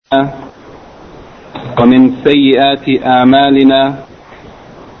ومن سيئات أعمالنا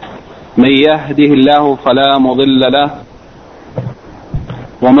من يهده الله فلا مضل له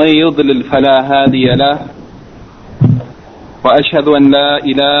ومن يضلل فلا هادي له وأشهد أن لا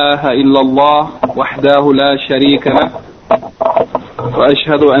إله إلا الله وحده لا شريك له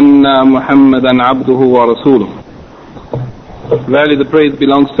وأشهد أن محمدا عبده ورسوله. Verily the praise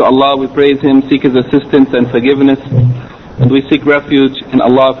belongs to Allah. We praise Him, seek His assistance and forgiveness, and we seek refuge in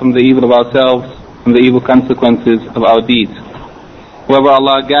Allah from the evil of ourselves and the evil consequences of our deeds. Whoever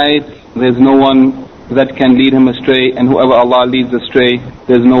Allah guides, there is no one that can lead him astray, and whoever Allah leads astray,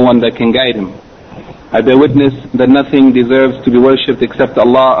 there is no one that can guide him. I bear witness that nothing deserves to be worshipped except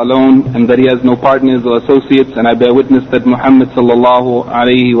Allah alone, and that He has no partners or associates, and I bear witness that Muhammad sallallahu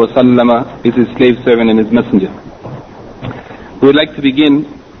alayhi wa sallam is His slave servant and His messenger. We would like to begin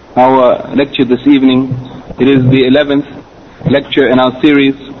our lecture this evening. It is the 11th lecture in our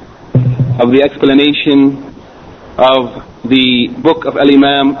series of the explanation of the book of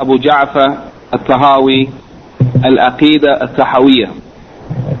Al-Imam Abu Ja'far Al-Tahawi, Al-Aqidah Al-Tahawiyah.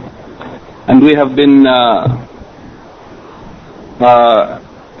 And we have been,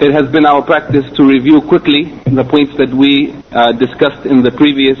 it has been our practice to review quickly the points that we discussed in the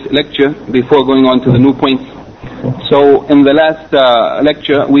previous lecture before going on to the new points. So in the last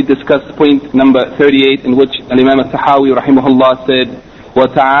lecture we discussed point number 38, in which Al-Imam Al-Tahawi rahimahullah said,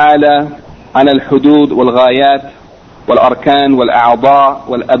 وَتَعَالَى عَلَى الْحُدُودِ وَالْغَايَاتِ وَالْأَرْكَانِ وَالْأَعْضَاءِ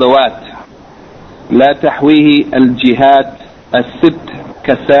وَالْأَدَوَاتِ لَا تَحْوِيهِ الْجِهَاتِ السِّبْتِ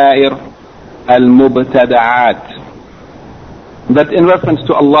كَسَائِرِ الْمُبْتَدَعَاتِ. That in reference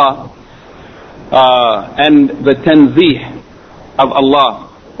to Allah and the tanzih of Allah,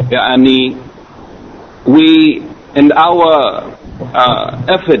 يعني we, in our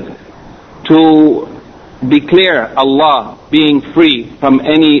effort to declare Allah being free from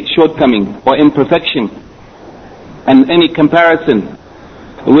any shortcoming or imperfection and any comparison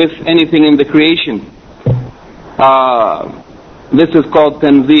with anything in the creation, this is called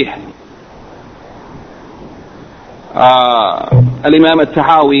tanzih. Al-Imam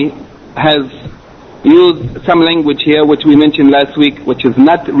Al-Tahawi has used some language here which we mentioned last week, which is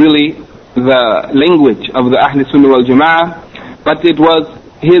not really the language of the Ahl Sunnah wal Jama'ah, but it was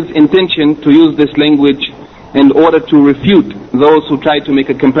his intention to use this language in order to refute those who try to make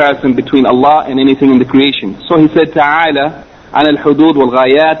a comparison between Allah and anything in the creation. So he said, Ta'ala an al-hudud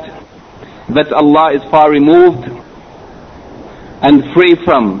wal-ghayat, that Allah is far removed and free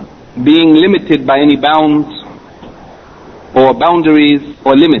from being limited by any bounds or boundaries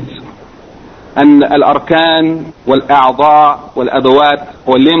or limits. And al-arkan wal-a'dha wal-adawat,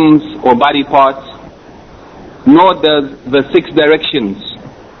 or limbs or body parts, nor does the 6 directions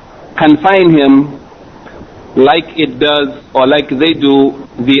confine Him like it does or like they do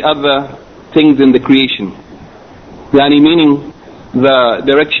the other things in the creation. Yani meaning the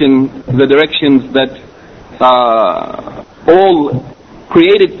directions that all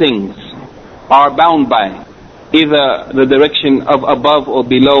created things are bound by, either the direction of above or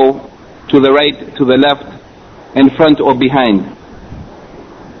below, to the right, to the left, in front or behind.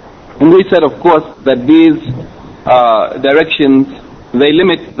 And we said, of course, that these directions, they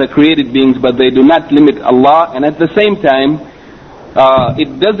limit the created beings, but they do not limit Allah. And at the same time,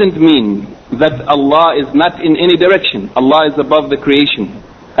 it doesn't mean that Allah is not in any direction. Allah is above the creation,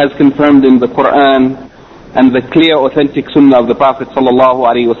 as confirmed in the Quran and the clear authentic Sunnah of the Prophet sallallahu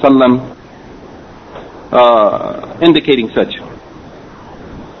alaihi wasallam, indicating such.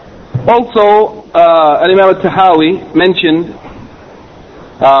 Also, Imam Al-Tahawi mentioned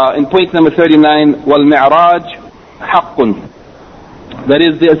in point number 39, وَالْمِعْرَاجِ حَقٌّ, that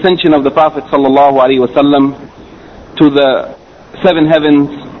is the ascension of the Prophet sallallahu alaihi wasallam to the 7 heavens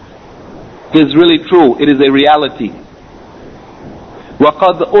is really true. It is a reality.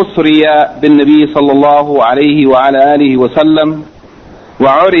 وَقَدْ أُسْرِيَ بِالنَّبِيِّ صلى الله عليه وعلى آله وسلم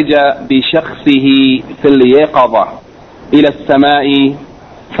وعرج بشخصه في اليقظة إلى السماء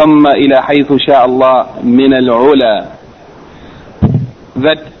ثم إلى حيث شاء الله من العلا.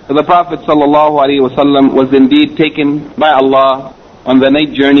 That the Prophet sallallahu alaihi wasallam was indeed taken by Allah on the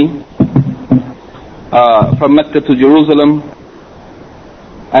night journey from Mecca to Jerusalem,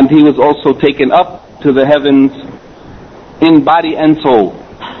 and he was also taken up to the heavens in body and soul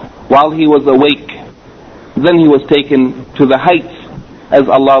while he was awake. Then he was taken to the heights as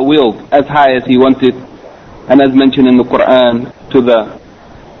Allah willed, as high as He wanted, and as mentioned in the Quran, to the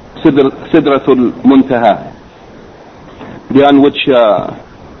Sidratul Muntaha, beyond which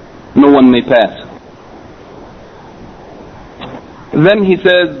no one may pass. Then he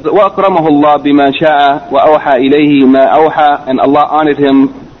says, وَأَكْرَمَهُ اللَّهُ بِمَا شَاءَ وَأَوْحَى إِلَيْهِ مَا أَوْحَى, and Allah honored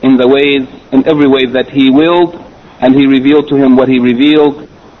him in the ways, in every way that He willed, and He revealed to him what He revealed,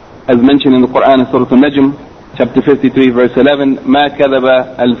 as mentioned in the Quran in Surah Al-Najm, chapter 53, verse 11, مَا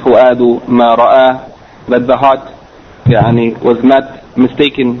كَذَبَ الْفُؤَادُ مَا رَآهُ, that the heart was not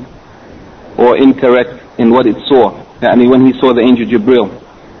mistaken or incorrect in what it saw, when he saw the angel Jibril.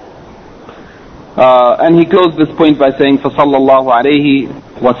 And he closed this point by saying, فَصَلَّى اللَّهُ عَلَيْهِ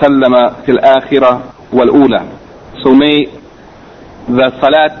وَسَلَّمَ فِي الْآخِرَةِ وَالْأُولَى. So may the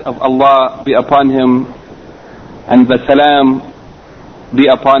salat of Allah be upon him and the salam be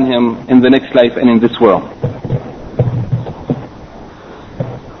upon him in the next life and in this world.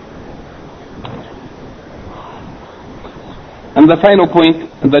 And the final point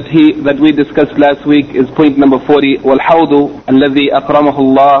that we discussed last week is point number 40, وَالْحَوْضُ الَّذِي أَكْرَمَهُ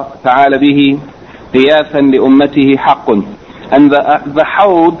اللَّهُ تَعَالَى بِهِ قِيَاثًا لِأُمَّتِهِ حَقٌّ. And the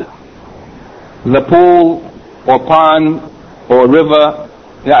hawd, the pool or pond or river,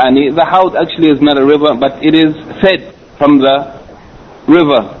 the hawd actually is not a river, but it is fed from the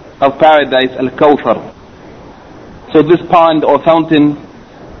river of paradise, Al-Kawthar. So this pond or fountain,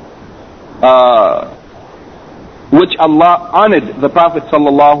 which Allah honored the Prophet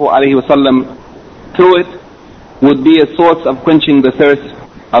ﷺ through it, would be a source of quenching the thirst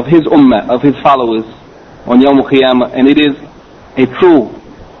of his ummah, of his followers on Yawm al-Qiyamah. And it is a true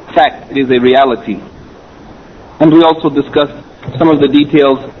fact, it is a reality. And we also discussed some of the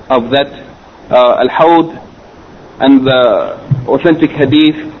details of that al-hawd, and the authentic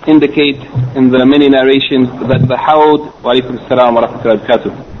hadith indicate in the many narrations that the hawd, wa alaykum as-salam wa rahmatullahi wa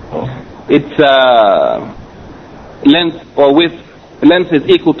barakatuh, its length or width, length is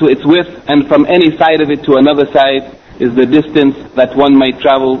equal to its width, and from any side of it to another side is the distance that one might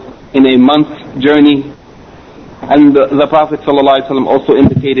travel in a month's journey. And the Prophet ﷺ also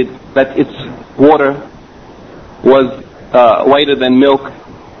indicated that its water was whiter than milk,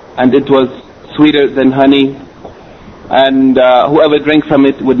 and it was sweeter than honey, and whoever drank from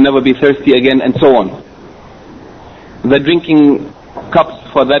it would never be thirsty again, and so on. The drinking cups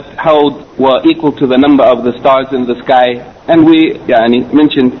for that hawd were equal to the number of the stars in the sky, and we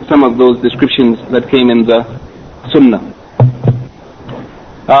mentioned some of those descriptions that came in the Sunnah.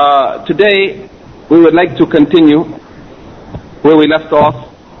 Today we would like to continue where we left off.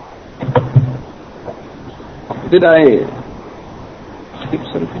 Did I skip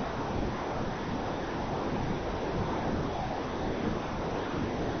something?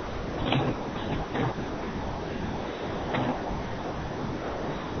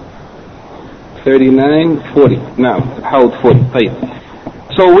 Now, Hawd 40.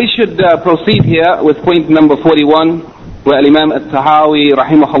 So we should proceed here with point number 41, where Imam At-Tahawi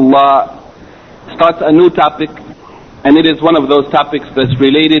rahimahullah starts a new topic, and it is one of those topics that's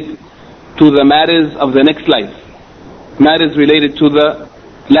related to the matters of the next life, matters related to the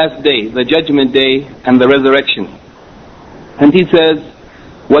last day, the judgment day and the resurrection. And he says,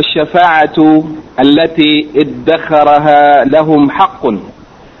 وَالشَّفَاعَةُ الَّتِي ادَّخَرَهَا لَهُمْ حَقٌّ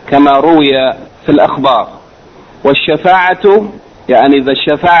كما روي في الأخبار. والشفاعة the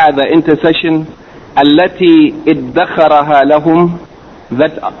shafa'a, the intercession, التي ادخرها لهم,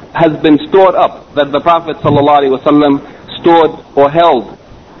 that has been stored up, that the Prophet ﷺ stored or held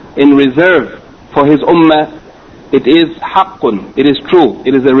in reserve for his ummah. It is haqqun, it is true,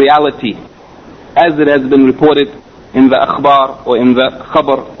 it is a reality, as it has been reported in the akhbar or in the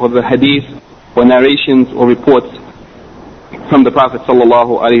khabar or the hadith or narrations or reports from the Prophet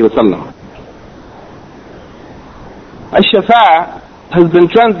ﷺ. Ash-shafa'a has been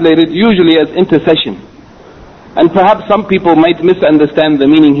translated usually as intercession, and perhaps some people might misunderstand the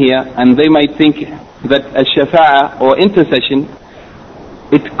meaning here, and they might think that ash-shafa'a or intercession,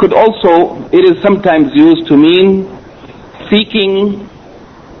 it is sometimes used to mean seeking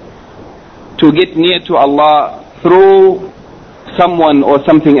to get near to Allah through someone or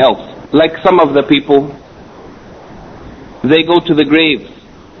something else. Like some of the people, they go to the graves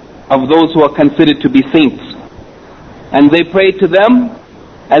of those who are considered to be saints, and they pray to them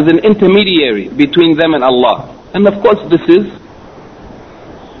as an intermediary between them and Allah. And of course this is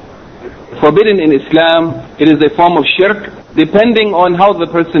forbidden in Islam. It is a form of shirk, depending on how the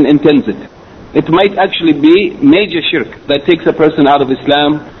person intends it. It might actually be major shirk that takes a person out of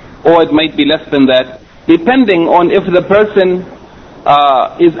Islam, or it might be less than that, depending on if the person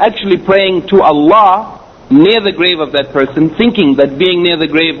is actually praying to Allah near the grave of that person, thinking that being near the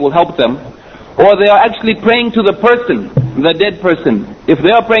grave will help them, or they are actually praying to the person, the dead person. If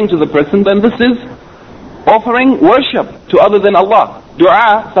they are praying to the person, then this is offering worship to other than Allah.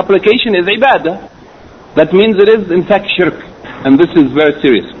 Dua, supplication, is ibadah. That means it is in fact shirk, and this is very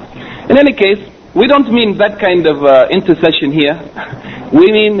serious. In any case, we don't mean that kind of intercession here. We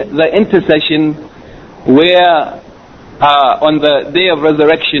mean the intercession where on the day of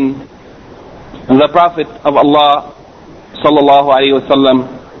resurrection, the Prophet of Allah sallallahu alaihi wasallam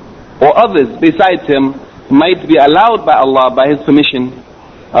or others besides him might be allowed by Allah, by His permission,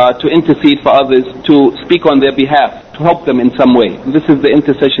 to intercede for others, to speak on their behalf, to help them in some way. This is the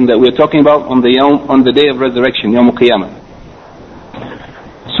intercession that we're talking about on the day of resurrection, Yawm al-Qiyamah.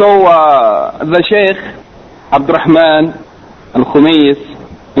 So the Shaykh Abdurrahman al-Khumays,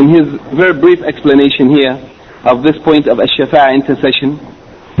 in his very brief explanation here of this point of ash-shafa'a intercession,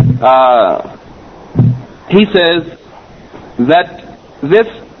 he says that this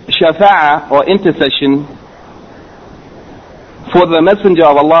shafa'a or intercession for the Messenger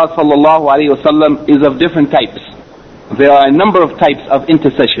of Allah sallallahu alaihi wasallam is of different types. There are a number of types of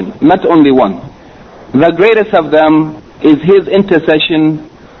intercession, not only one. The greatest of them is his intercession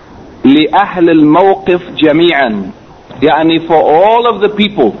لأهل الموقف جميعا, يعني for all of the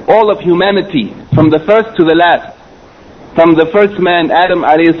people, all of humanity, from the first to the last, from the first man Adam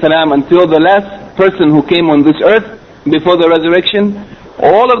alayhi salam until the last person who came on this earth before the resurrection.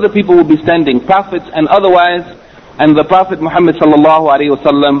 All of the people will be standing, prophets and otherwise, and the Prophet Muhammad sallallahu alaihi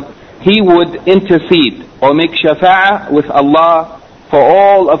wasallam, he would intercede or make shafa'ah with Allah for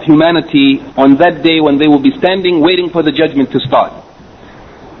all of humanity on that day when they will be standing waiting for the judgment to start.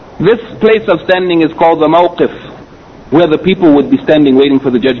 This place of standing is called the mawqif, where the people would be standing waiting for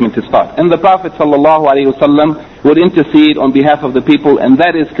the judgment to start. And the Prophet sallallahu alaihi wasallam would intercede on behalf of the people, and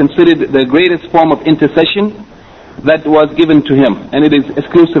that is considered the greatest form of intercession that was given to him, and it is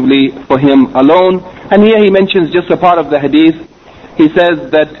exclusively for him alone. And here he mentions just a part of the hadith. He says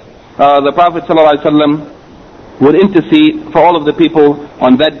that the Prophet ﷺ would intercede for all of the people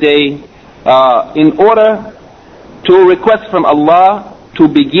on that day in order to request from Allah to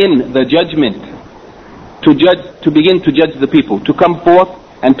begin the judgment, to begin to judge the people, to come forth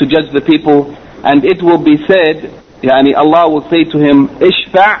and to judge the people. And it will be said, yani Allah will say to him,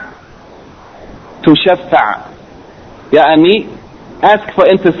 ishfa' tushaffa', yani ask for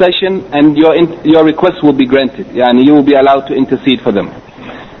intercession and your request will be granted, yani you will be allowed to intercede for them.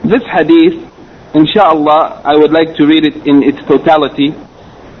 This hadith, inshallah, I would like to read it in its totality,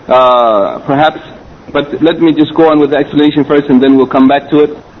 perhaps, but let me just go on with the explanation first and then we'll come back to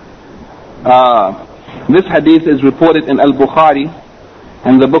it. This hadith is reported in Al-Bukhari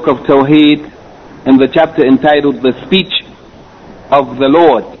and the book of Tawheed, in the chapter entitled The Speech of the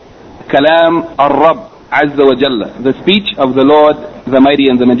Lord, Kalam al-Rabb Azza wa Jalla, the speech of the Lord, the Mighty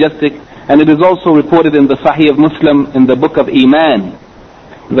and the Majestic. And it is also reported in the Sahih of Muslim in the book of Iman,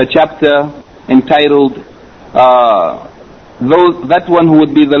 the chapter entitled that one who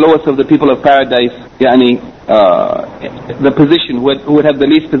would be the lowest of the people of paradise, yani the position, who would have the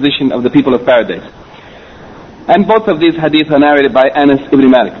least position of the people of paradise. And both of these hadiths are narrated by Anas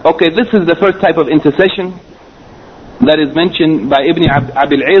ibn Malik. Okay, this is the first type of intercession that is mentioned by Ibn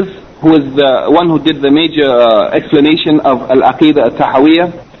Abil Izz, who is the one who did the major explanation of Al-Aqidah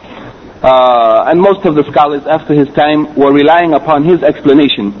Al-Tahawiyah. And most of the scholars after his time were relying upon his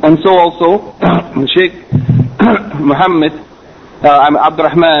explanation. And so also Sheikh Muhammad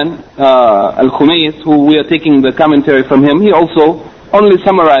Abdurrahman Al-Khumays, who we are taking the commentary from him, he also only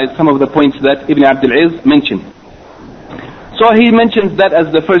summarized some of the points that Ibn Abdul Izz mentioned. So he mentions that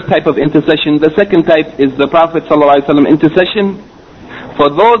as the first type of intercession. The second type is the Prophet ﷺ intercession for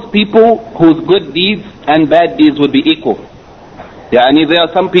those people whose good deeds and bad deeds would be equal. Yani there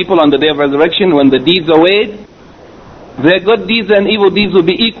are some people on the day of resurrection, when the deeds are weighed, their good deeds and evil deeds will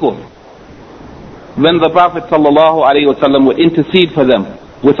be equal. Then the Prophet ﷺ would intercede for them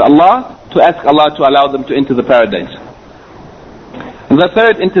with Allah, to ask Allah to allow them to enter the paradise. The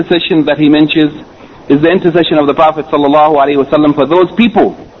third intercession that he mentions is the intercession of the Prophet ﷺ for those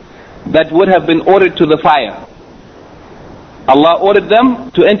people that would have been ordered to the fire. Allah ordered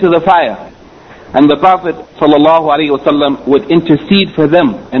them to enter the fire, and the Prophet ﷺ would intercede for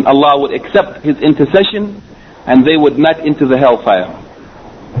them, and Allah would accept his intercession, and they would not enter the hellfire.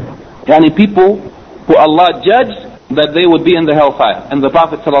 Yani people who Allah judged that they would be in the hellfire, and the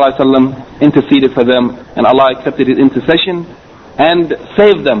Prophet ﷺ interceded for them, and Allah accepted his intercession and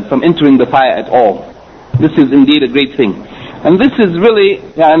saved them from entering the fire at all. This is indeed a great thing. And this is really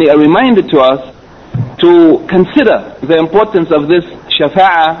a reminder to us to consider the importance of this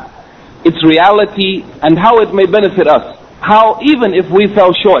shafa'ah, its reality, and how it may benefit us. How even if we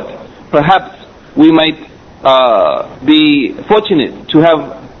fell short, perhaps we might be fortunate to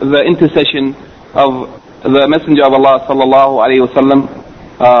have the intercession of the Messenger of Allah sallallahu alaihi wasallam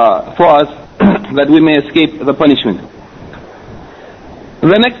for us, that we may escape the punishment.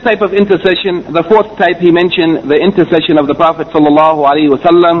 The next type of intercession, the fourth type, he mentioned the intercession of the Prophet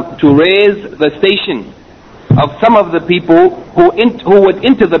ﷺ to raise the station of some of the people who would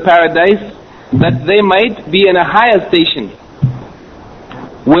enter the paradise, that they might be in a higher station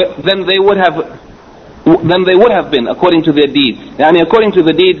than they would have been according to their deeds. Yani according to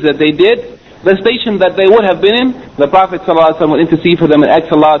the deeds that they did, the station that they would have been in, the Prophet ﷺ would intercede for them and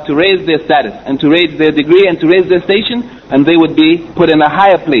ask Allah to raise their status and to raise their degree and to raise their station, and they would be put in a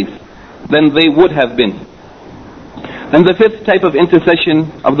higher place than they would have been. And the fifth type of intercession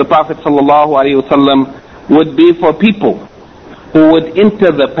of the Prophet ﷺ would be for people who would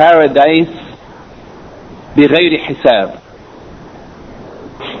enter the paradise بغير حساب,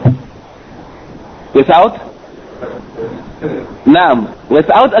 without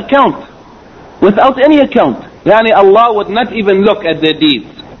account. Without any account. Yani Allah would not even look at their deeds,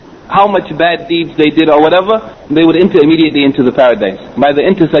 how much bad deeds they did or whatever. They would enter immediately into the paradise by the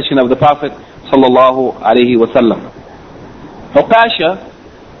intercession of the Prophet sallallahu alaihi wasallam. Uqasha,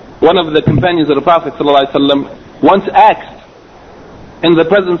 one of the companions of the Prophet sallallahu alaihi wasallam, once asked in the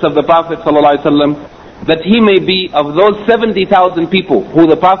presence of the Prophet sallallahu alaihi wasallam that he may be of those 70,000 people who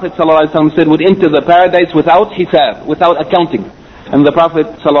the Prophet sallallahu alaihi wasallam said would enter the paradise without hisab, without accounting. And the Prophet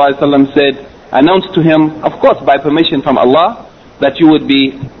sallallahu alaihi wasallam said, announced to him, of course by permission from Allah, that you would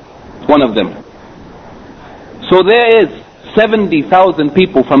be one of them. So there is 70,000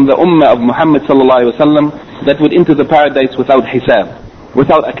 people from the ummah of Muhammad sallallahu alaihi wasallam that would enter the paradise without hisab,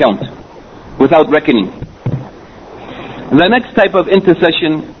 without account, without reckoning. The next type of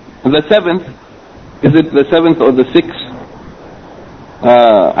intercession, the seventh, is it the seventh or the sixth?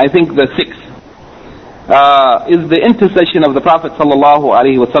 I think the sixth, is the intercession of the Prophet sallallahu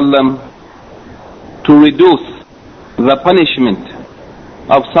alaihi wasallam to reduce the punishment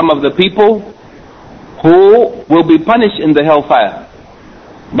of some of the people who will be punished in the hellfire,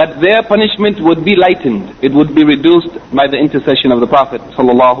 but their punishment would be lightened, it would be reduced by the intercession of the Prophet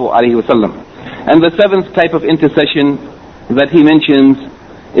sallallahu alaihi wasallam. And the seventh type of intercession that he mentions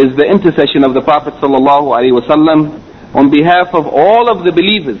is the intercession of the Prophet sallallahu alaihi wasallam on behalf of all of the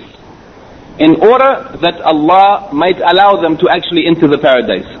believers, in order that Allah might allow them to actually enter the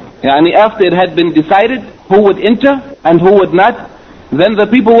paradise. Yani after it had been decided who would enter and who would not, then the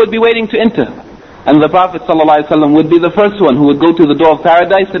people would be waiting to enter. And the Prophet ﷺ would be the first one who would go to the door of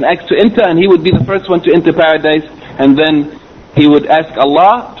paradise and ask to enter, and he would be the first one to enter paradise, and then he would ask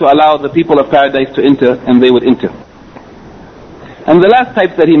Allah to allow the people of paradise to enter, and they would enter. And the last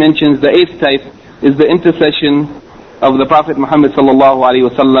type that he mentions, the eighth type, is the intercession of the Prophet Muhammad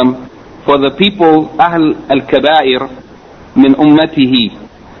ﷺ for the people Ahl al-Kaba'ir min ummatihi,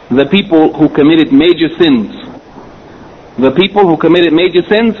 the people who committed major sins. The people who committed major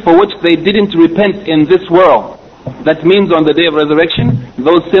sins for which they didn't repent in this world. That means on the day of resurrection,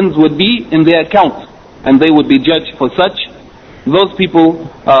 those sins would be in their account, and they would be judged for such. Those people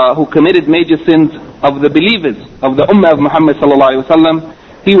who committed major sins of the believers of the Ummah of Muhammad sallallahu alaihi wasallam,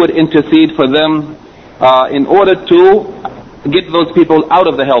 he would intercede for them in order to get those people out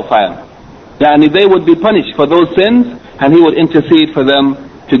of the hellfire. Yani they would be punished for those sins, and he would intercede for them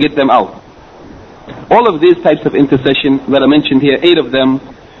to get them out. All of these types of intercession that are mentioned here, 8 of them,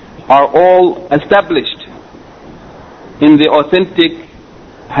 are all established in the authentic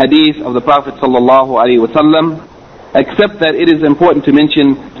hadith of the Prophet sallallahu alaihi wasallam, except that it is important to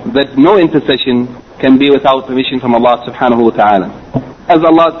mention that no intercession can be without permission from Allah subhanahu wa ta'ala. As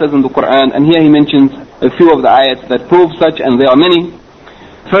Allah says in the Quran, and here he mentions a few of the ayats that prove such, and there are many.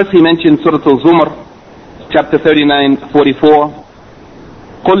 First he mentions Surah Al-Zumar, chapter 39:44.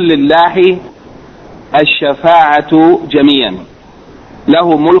 قل لله الشفاعة جميعا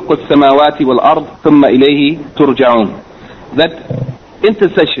له ملك السماوات والأرض ثم إليه ترجعون. That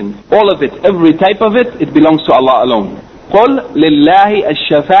intercession, all of it, every type of it, it belongs to Allah alone. قل لله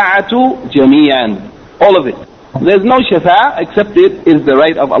الشفاعة جميعا, all of it. There's no shafa' except it is the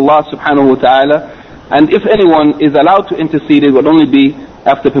right of Allah subhanahu wa ta'ala, and if anyone is allowed to intercede, it would only be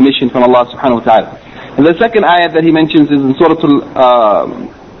after permission from Allah subhanahu wa ta'ala. And the second ayat that he mentions is in Surah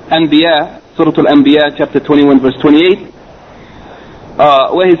Al-Anbiya, Surah Al-Anbiya, chapter 21, verse 28,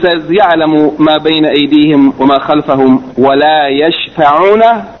 where he says, يَعْلَمُ مَا بَيْنَ أَيْدِيهِمْ وَمَا خَلْفَهُمْ وَلَا يَشْفَعُونَ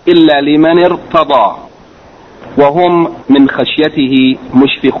إِلَّا لِمَنِ ارْتَضَى وَهُمْ مِنْ خَشْيَتِهِ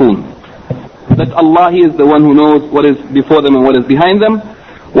مُشْفِقُونَ. That Allah, He is the one who knows what is before them and what is behind them.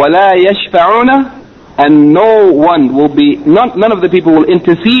 وَلَا يَشْفَعُونَ, and no one will be, none of the people will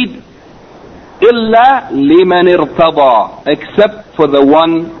intercede إِلَّا لِمَنِ ارْتَضَى, except for the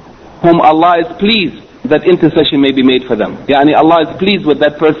one whom Allah is pleased that intercession may be made for them. Yani Allah is pleased with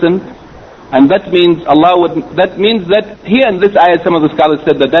that person And that means that means that here in this ayah, some of the scholars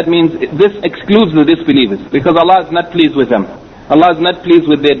said that means this excludes the disbelievers, because Allah is not pleased with them. Allah is not pleased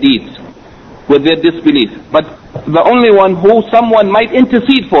with their deeds, with their disbelief. But the only one who someone might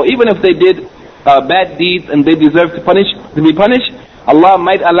intercede for, even if they did bad deeds and they deserve to be punished, Allah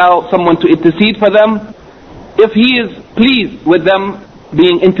might allow someone to intercede for them if He is pleased with them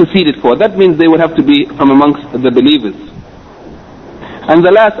being interceded for. That means they would have to be from amongst the believers. And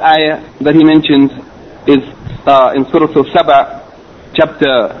the last ayah that he mentions is in Surah Al-Saba,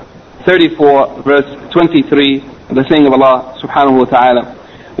 chapter 34, verse 23, the saying of Allah subhanahu wa ta'ala,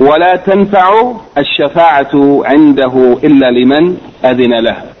 وَلَا تَنْفَعُ الشَّفَاعَةُ عِنْدَهُ إِلَّا لِمَنْ أَذِنَ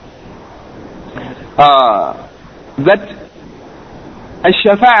لَهُ. That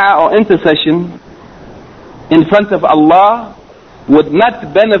الشَّفَاعَة or intercession in front of Allah would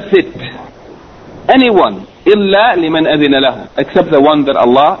not benefit anyone إِلَّا لِمَنْ أَذِنَ لَهُ, except the one that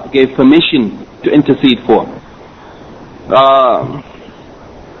Allah gave permission to intercede for.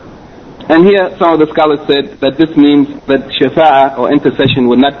 And here some of the scholars said that this means that shafa'ah or intercession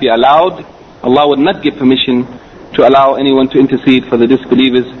would not be allowed. Allah would not give permission to allow anyone to intercede for the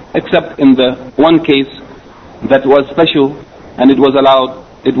disbelievers, except in the one case that was special, and it would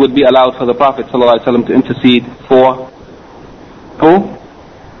be allowed for the Prophet ﷺ to intercede for who?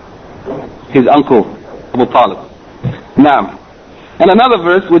 His uncle, Abu Talib. Now, and another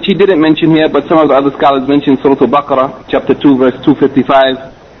verse which he didn't mention here, but some of the other scholars mentioned, Surah Al-Baqarah, chapter 2, verse 255.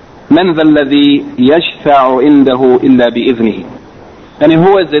 مَنْ ذَا الَّذِي يَشْفَعُ إِنْدَهُ إِلَّا بِإِذْنِهِ. And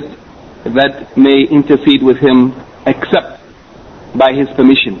who is it that may intercede with him except by his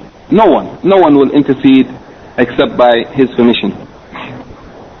permission? No one. No one will intercede except by his permission.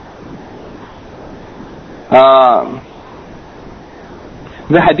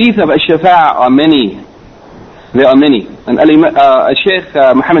 The hadith of Ash-Shafa'ah are many. There are many. And Shaykh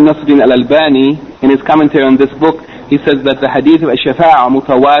Muhammad Nasruddin Al-Albani, in his commentary on this book, he says that the hadith of Ash-Shafa'ah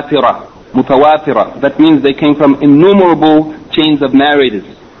mutawatira. That means they came from innumerable chains of narrators,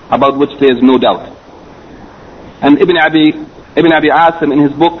 about which there is no doubt. And Ibn Abi Asim, in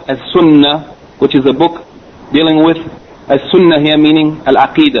his book As-Sunnah, which is a book dealing with As-Sunnah here, meaning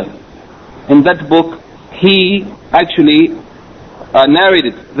Al-Aqidah. In that book, he actually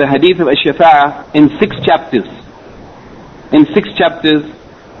narrated the hadith of Ash-Shafa'ah in 6 chapters. In 6 chapters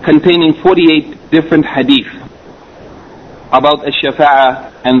containing 48 different hadith about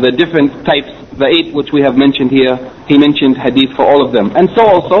Ash-Shafa'ah and the different types, the 8 which we have mentioned here. He mentioned hadith for all of them. And so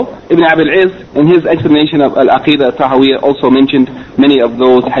also, Ibn Abi al-Izz, in his explanation of Al-Aqidah Tahawiyah, also mentioned many of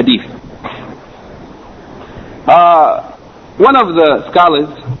those hadith. One of the scholars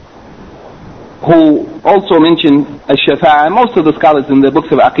who also mentioned Ash-Shafa'ah, and most of the scholars in the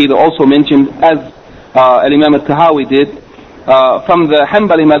books of Aqidah also mentioned, as Imam al-Tahawi did, from the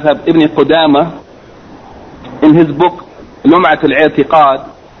Hanbali Madhab, Ibn Qudama, in his book Lum'at al-I'tiqad,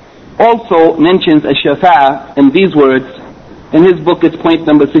 also mentions Ash-Shafa'ah in these words. In his book, it's point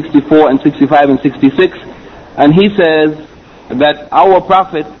number 64 and 65 and 66, and he says that our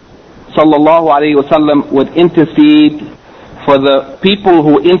Prophet sallallahu alaihi wasallam would intercede for the people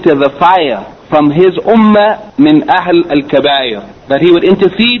who enter the fire from his ummah min ahl al-kabair. That he would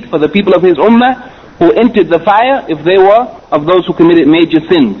intercede for the people of his ummah who entered the fire if they were of those who committed major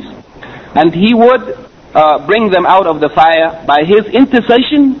sins. And he would bring them out of the fire by his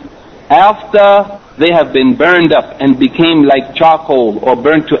intercession after they have been burned up and became like charcoal or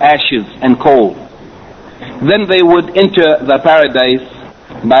burnt to ashes and coal. Then they would enter the paradise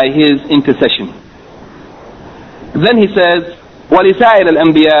by his intercession. Then he says, وَلِسَائِرِ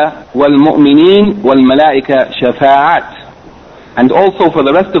الْأَنْبِيَاءِ وَالْمُؤْمِنِينَ وَالْمَلَائِكَةِ شَفَاعَةً. And also for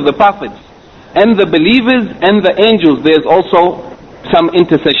the rest of the prophets and the believers and the angels, there is also some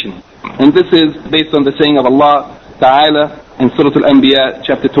intercession. And this is based on the saying of Allah Ta'ala in Surah Al-Anbiya,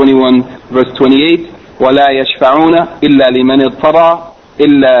 chapter 21, verse 28, وَلَا يَشْفَعُونَ إِلَّا لِمَنِ ارْتَضَى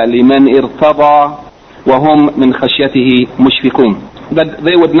إِلَّا لِمَنْ ارْتَضَى وَهُمْ مِنْ خَشْيَتِهِ مُشْفِقُونَ. That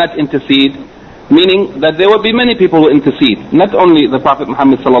they would not intercede, meaning that there will be many people who intercede, not only the Prophet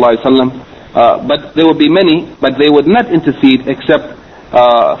Muhammad sallallahu alaihi wasallam, but there will be many, but they would not intercede except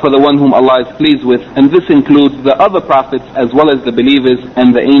for the one whom Allah is pleased with. And this includes the other prophets as well as the believers,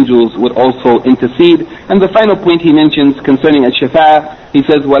 and the angels would also intercede. And the final point he mentions concerning Ash-Shafa'ah, he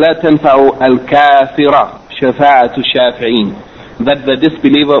says, وَلَا تَنْفَعُ الْكَافِرَ شَفَاعَةُ الشَّافِعِينَ. That the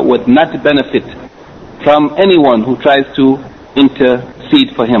disbeliever would not benefit from anyone who tries to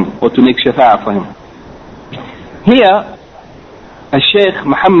intercede for him or to make shafa'ah for him. Here, Shaykh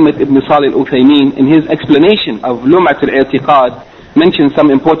Muhammad ibn Salih al-Uthaymeen, in his explanation of Lum'at al-I'tiqad, mentions some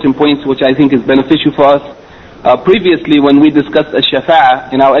important points which I think is beneficial for us. previously when we discussed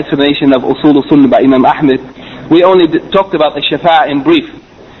al-shafa'a in our explanation of Usul al-Sunnah by Imam Ahmed, we only talked about al-shafa'a in brief.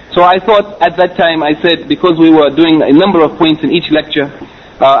 So I thought at that time, I said, because we were doing a number of points in each lecture,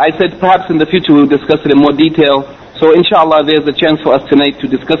 I said perhaps in the future we'll discuss it in more detail. So inshallah there's a chance for us tonight to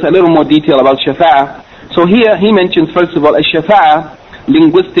discuss a little more detail about shafa'a. So here he mentions first of all, al-shafa'a,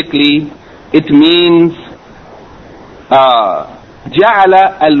 linguistically, it means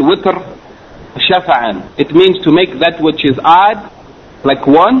ja'ala al-witr shafa'an. It means to make that which is odd, like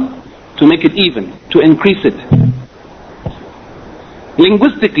one, to make it even, to increase it.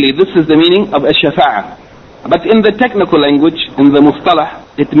 Linguistically, this is the meaning of al-shafa'a. But in the technical language, in the mustalah,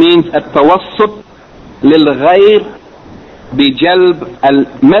 it means at-tawassut lil-ghayr bijalb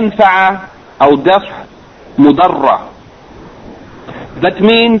al-manfa'a aw daf' mudarra. That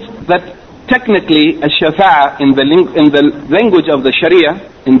means that technically al-shafa'a in the language of the Sharia,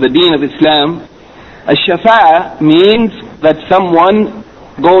 in the deen of Islam, al-shafa'a means that someone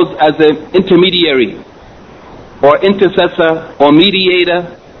goes as an intermediary or intercessor or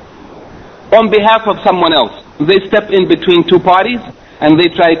mediator on behalf of someone else. They step in between two parties and they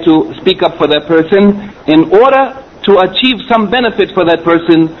try to speak up for that person in order to achieve some benefit for that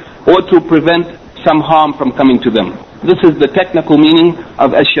person or to prevent some harm from coming to them. This is the technical meaning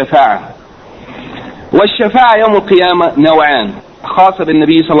of al-shafa'a. والشفاعة يوم القيامة نوعان خاصة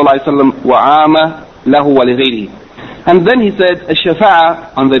بالنبي صلى الله عليه وسلم وعامة له ولغيره. And then he said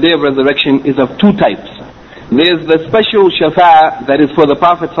al-shafa'a on the day of resurrection is of two types. There's the special shafa'a that is for the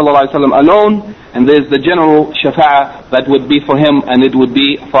Prophet ﷺ alone, and there's the general shafa'a that would be for him and it would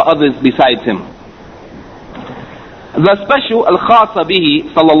be for others besides him. The special al-khasa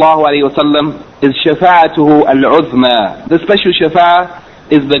bihi sallallahu alayhi wa sallam is shafa'atuhu al-uzma. The special shafa'a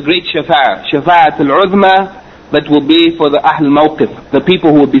is the great shafa'a, shafa'at al-uzma, that will be for the ahl mawqif, the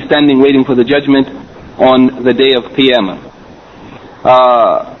people who will be standing waiting for the judgment on the day of Qiyamah.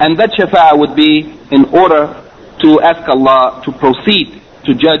 And that shafa'a would be in order to ask Allah to proceed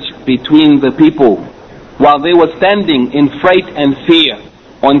to judge between the people while they were standing in fright and fear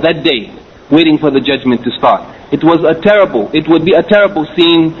on that day, waiting for the judgment to start. It would be a terrible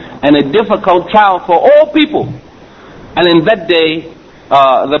scene and a difficult trial for all people. And in that day,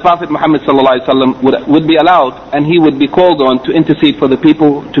 the Prophet Muhammad ﷺ would be allowed, and he would be called on to intercede for the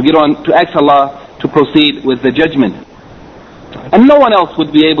people, to get on, to ask Allah to proceed with the judgment. And no one else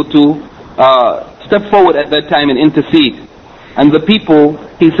would be able to step forward at that time and intercede. And the people,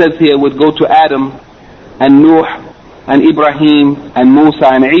 he says here, would go to Adam and Nuh and Ibrahim and Musa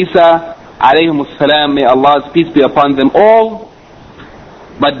and Isa alayhimus salam, may Allah's peace be upon them all,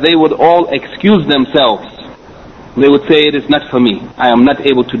 but they would all excuse themselves. They would say, it is not for me, I am not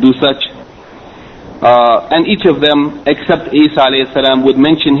able to do such. And each of them except Isa alayhi salam would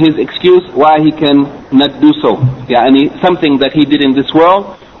mention his excuse why he can not do so. Something that he did in this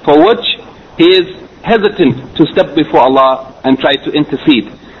world for which he is hesitant to step before Allah and try to intercede.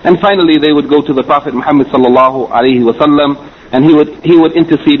 And finally they would go to the Prophet Muhammad sallallahu alayhi wa sallam, and he would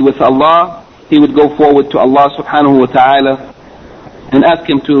intercede with Allah. He would go forward to Allah subhanahu wa ta'ala and ask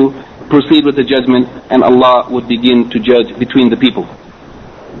him to proceed with the judgment, and Allah would begin to judge between the people.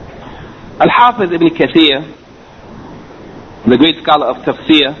 Al-Hafiz Ibn Kathir, the great scholar of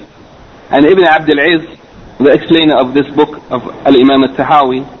Tafsir, and Ibn Abdul Izz, the explainer of this book of Al-Imam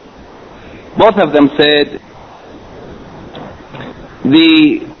Al-Tahawi, both of them said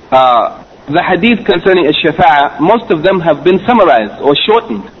the hadith concerning al-shafa'a, most of them have been summarized or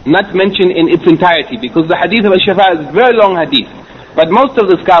shortened, not mentioned in its entirety, because the hadith of al-shafa'a is a very long hadith. But most of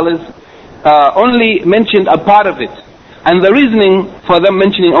the scholars only mentioned a part of it. And the reasoning for them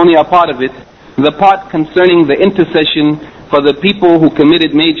mentioning only a part of it, the part concerning the intercession for the people who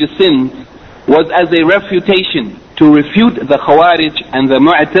committed major sins, was as a refutation to refute the Khawarij and the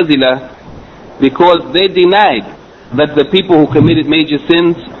Mu'tazila, because they denied that the people who committed major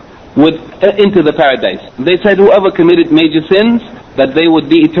sins would enter the paradise. They said whoever committed major sins, that they would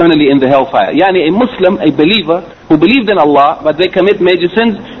be eternally in the hellfire. Yani a Muslim, a believer who believed in Allah, but they commit major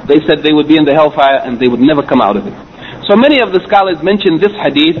sins, they said they would be in the hellfire and they would never come out of it. So many of the scholars mention this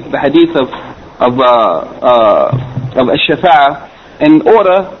hadith, the hadith of al-shafa'a, in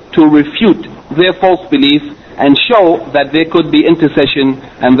order to refute their false belief and show that there could be intercession,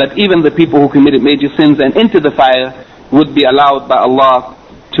 and that even the people who committed major sins and into the fire would be allowed by Allah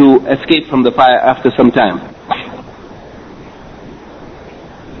to escape from the fire after some time.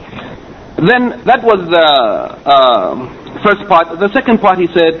 Then that was the first part. The second part, he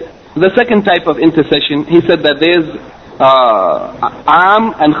said, the second type of intercession, he said that there's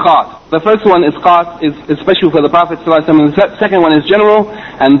am and khas. The first one is khas, is special for the Prophet ﷺ, and the second one is general,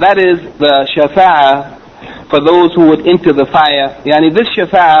 and that is the shafa'a for those who would enter the fire. Yani this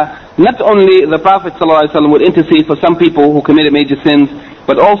shafa'ah, not only the Prophet ﷺ would intercede for some people who committed major sins,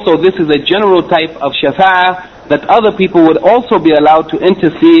 but also this is a general type of shafa'ah that other people would also be allowed to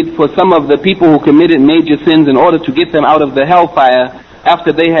intercede for some of the people who committed major sins in order to get them out of the hellfire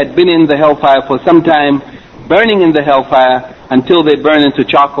after they had been in the hellfire for some time, burning in the hellfire until they burn into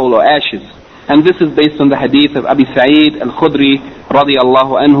charcoal or ashes. And this is based on the hadith of Abi Sa'id al-Khudri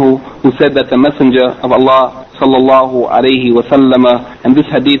radiyallahu anhu, who said that the Messenger of Allah sallallahu alayhi wa sallam, and this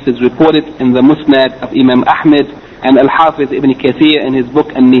hadith is reported in the Musnad of Imam Ahmed, and Al-Hafiz Ibn Kathir in his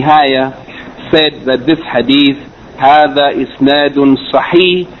book An-Nihaya said that this hadith هذا إسناد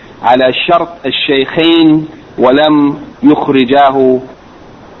صحيح على شرط الشيخين ولم يخرجاه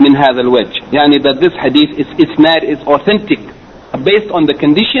من هذا الوجه. يعني that this hadith isnad is authentic based on the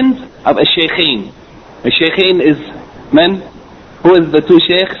conditions of الشيخين. الشيخين is men? Who is the two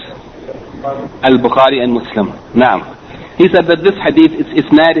sheikhs? Al-Bukhari and Muslim. Naam. He said that this hadith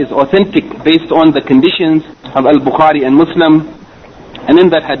isnad is authentic based on the conditions of Al-Bukhari and Muslim. And in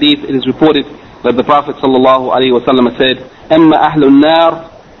that hadith it is reported that the Prophet sallallahu alaihi wasallam said, أما أهل النار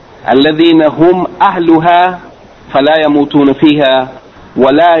الذين هم أهلها فلا يموتون فيها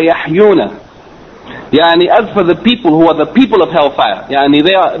ولا يحيون. Yani as for the people who are the people of hellfire, yani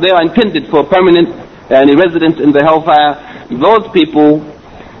they are intended for permanent residence in the hellfire, those people,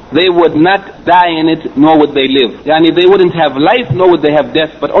 they would not die in it, nor would they live. Yani they wouldn't have life, nor would they have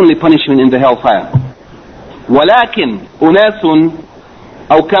death, but only punishment in the hellfire. ولكن أناس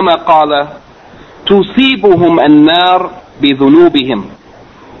أو كما قال تصيبهم النار بذنوبهم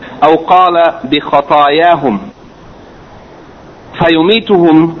أو قال بخطاياهم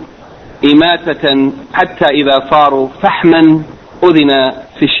فيميتهم إماتة حتى إذا صاروا فحما أذن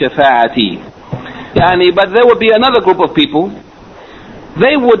في الشفاعة. يعني but there would be another group of people,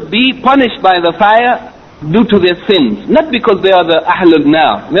 they would be punished by the fire due to their sins, not because they are the Ahlul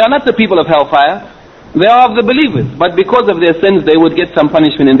Nar, they are not the people of hellfire, they are of the believers, but because of their sins they would get some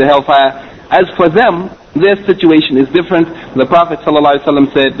punishment in the hellfire. As for them, their situation is different. The Prophet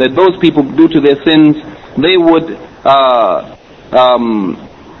ﷺ said that those people, due to their sins, they would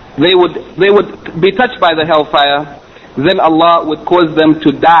be touched by the hellfire. Then Allah would cause them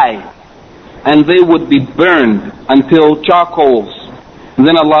to die, and they would be burned until charcoals.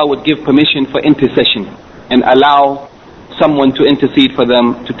 Then Allah would give permission for intercession and allow someone to intercede for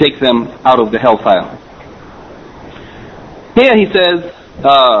them to take them out of the hellfire. Here he says,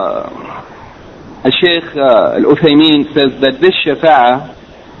 Shaykh Al-Uthaymin says that this shafa'ah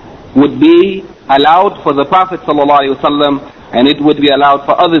would be allowed for the Prophet ﷺ, and it would be allowed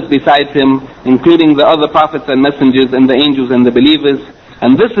for others besides him, including the other prophets and messengers and the angels and the believers.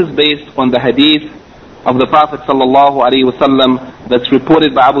 And this is based on the hadith of the Prophet ﷺ that's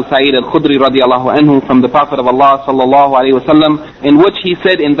reported by Abu Sa'id al-Khudri radiyallahu anhu from the Prophet of Allah ﷺ, in which he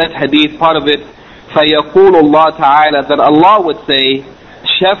said in that hadith, part of it, فَيَقُولُ اللَّهُ تَعَالَى, that Allah would say,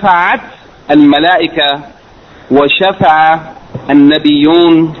 شَفَعَتْ الْمَلَائِكَةِ وَشَفَعَ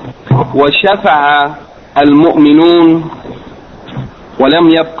النَّبِيُّونَ وَشَفَعَ الْمُؤْمِنُونَ وَلَمْ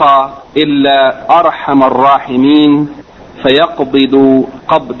يَبْقَى إِلَّا أَرْحَمَ الرَّاحِمِينَ فَيَقْبِضُ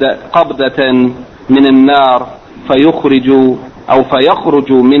قَبْضَةً مِنَ النَّارِ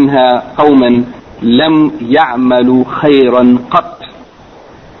فيخرج منها قوما لم يعملوا خيرا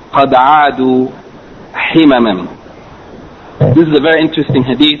قد عادوا حمما. This is a very interesting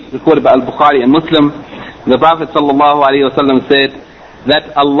hadith recorded by Al-Bukhari and Muslim. The Prophet ﷺ said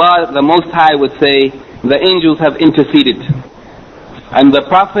that Allah the Most High would say, the angels have interceded, and the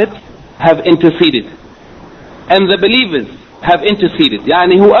prophets have interceded, and the believers have interceded.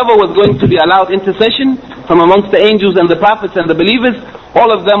 Yani whoever was going to be allowed intercession from amongst the angels and the prophets and the believers, all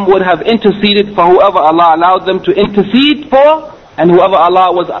of them would have interceded for whoever Allah allowed them to intercede for, and whoever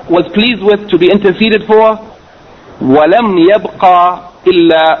Allah was pleased with to be interceded for. وَلَمْ يَبْقَى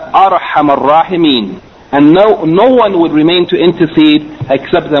إِلَّا أَرْحَمَ الرَّاحِمِينَ, and no one would remain to intercede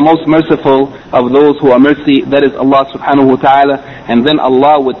except the most merciful of those who are mercy, that is Allah subhanahu wa ta'ala. And then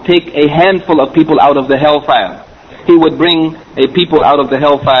Allah would take a handful of people out of the hellfire. He would bring a people out of the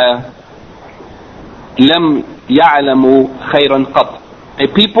hellfire, لَمْ يَعْلَمُوا خَيْرًا قَطْ, a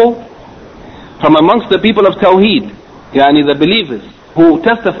people from amongst the people of Tawheed, yani the believers who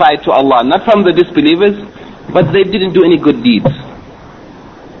testified to Allah, not from the disbelievers, but they didn't do any good deeds.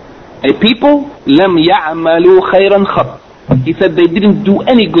 A people, لَمْ يَعْمَلُوا خَيْرًا قَطْ, he said they didn't do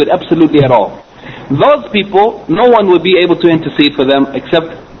any good absolutely at all. Those people, no one would be able to intercede for them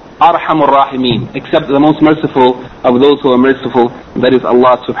except Arhamur Rahimin, except the most merciful of those who are merciful, that is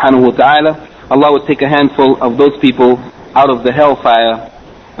Allah subhanahu wa ta'ala. Allah would take a handful of those people out of the hellfire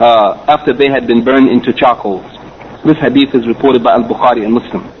after they had been burned into charcoals. This hadith is reported by Al-Bukhari and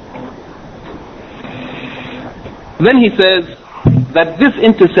Muslim. Then he says that this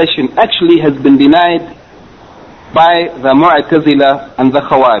intercession actually has been denied by the Mu'tazila and the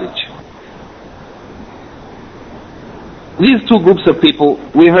Khawarij. These two groups of people,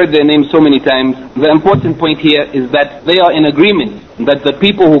 we heard their names so many times. The important point here is that they are in agreement that the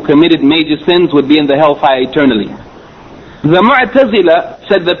people who committed major sins would be in the hellfire eternally. The Mu'tazila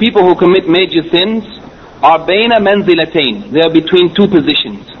said the people who commit major sins are bayna manzilatayn. They are between two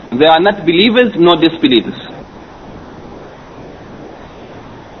positions. They are not believers nor disbelievers.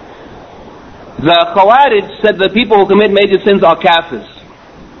 The Khawarij said the people who commit major sins are kafirs.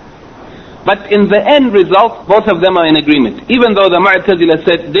 But in the end result, both of them are in agreement. Even though the Mu'tazila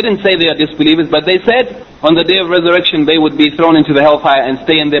didn't say they are disbelievers, but they said on the day of resurrection they would be thrown into the hellfire and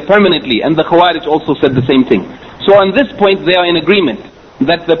stay in there permanently. And the Khawarij also said the same thing. So on this point they are in agreement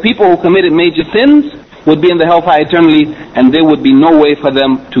that the people who committed major sins would be in the hellfire eternally, and there would be no way for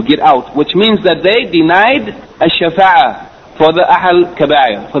them to get out. Which means that they denied ash-shafa'ah for the Ahl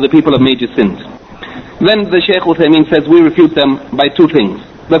Kaba'ir, for the people of major sins. Then the Shaykh Uthaymeen says we refute them by two things.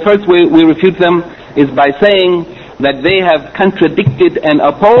 The first way we refute them is by saying that they have contradicted and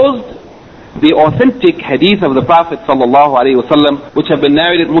opposed the authentic hadith of the Prophet ﷺ, which have been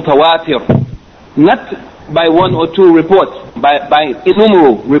narrated mutawatir, not by one or two reports, by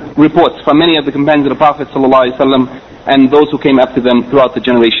innumerable reports from many of the companions of the Prophet ﷺ and those who came after them throughout the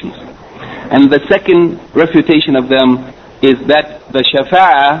generations. And the second refutation of them is that the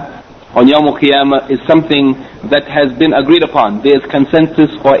shafa'ah on Yawm al-Qiyamah is something that has been agreed upon. There is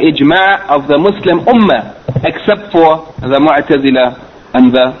consensus or ijma' of the Muslim ummah, except for the Mu'tazila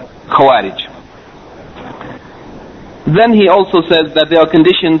and the Khawarij. Then he also says that there are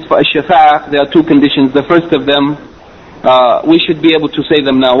conditions for ash-shafa'ah. There are two conditions. The first of them, we should be able to say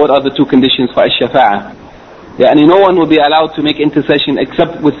them now. What are the two conditions for ash-shafa'ah? And no one will be allowed to make intercession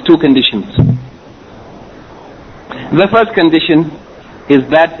except with two conditions. The first condition is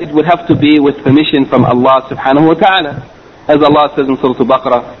that it would have to be with permission from Allah subhanahu wa ta'ala. As Allah says in Surah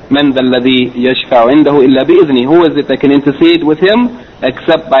Al-Baqarah, مَنْ ذَا الَّذِي يَشْفَعُ عِنْدَهُ إِلَّا بِإِذْنِهِ. Who is it that can intercede with him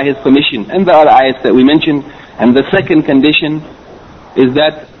except by his permission? And the other ayats that we mentioned. And the second condition is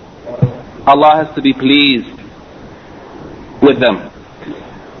that Allah has to be pleased with them.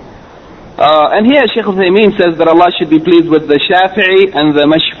 And here Shaykh Uthaymeen says that Allah should be pleased with the Shafi'i and the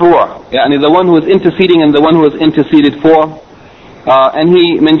Mashfu', yani the one who is interceding and the one who is interceded for. And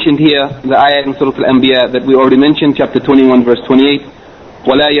he mentioned here the ayah in Surah Al-Anbiya that we already mentioned, chapter 21 verse 28,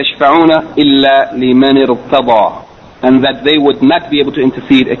 وَلَا يَشْفَعُونَ إِلَّا لِمَنِ ارْتَضَى, and that they would not be able to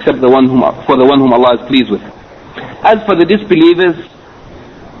intercede except for the one whom Allah is pleased with. As for the disbelievers,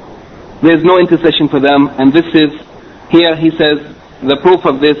 there is no intercession for them, and this is, here he says, the proof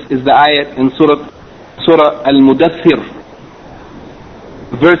of this is the ayat in Surah Al-Mudaththir,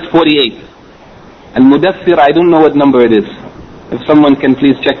 verse 48. Al-Mudaththir, I don't know what number it is. If someone can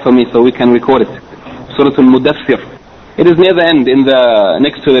please check for me so we can record it. Surah Al-Mudaththir. It is near the end, in the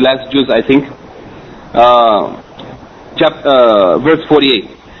next to the last juz, I think. Verse 48.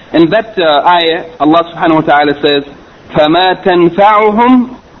 In that ayah, Allah subhanahu wa ta'ala says, فَمَا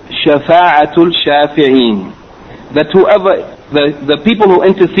تَنْفَعُهُمْ شَفَاعَةُ الشَّافِعِينَ. That whoever, the people who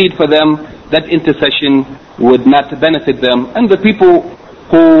intercede for them, that intercession would not benefit them. And the people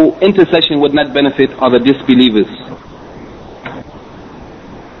who intercession would not benefit are the disbelievers.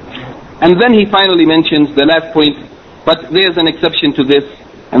 And then he finally mentions the last point, but there is an exception to this,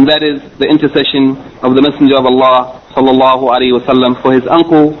 and that is the intercession of the Messenger of Allah sallallahu alaihi wasallam for his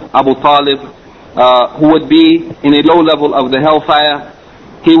uncle Abu Talib, who would be in a low level of the hellfire.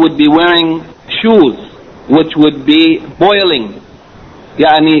 He would be wearing shoes which would be boiling,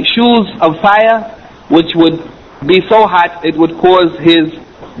 yani shoes of fire which would be so hot it would cause his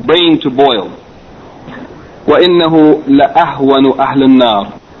brain to boil. وَإِنَّهُ لَأَهْوَنُ أَهْلِ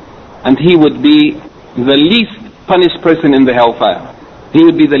النَّارِ. And he would be the least punished person in the hellfire. He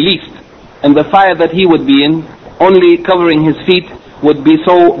would be the least. And the fire that he would be in, only covering his feet, would be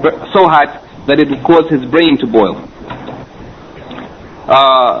so hot that it would cause his brain to boil.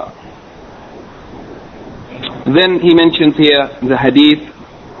 Then he mentions here the hadith,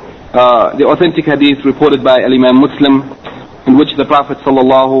 the authentic hadith reported by Imam Muslim, in which the Prophet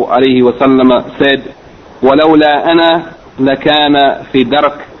sallallahu alaihi wasallam said, وَلَوْلَا أَنَا لَكَانَ فِي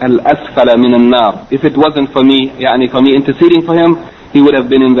دَرْكِ الْأَسْفَلَ مِنَ النَّارِ. If it wasn't for me, for me interceding for him, he would have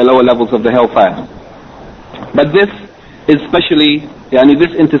been in the lower levels of the hellfire. But this is specially,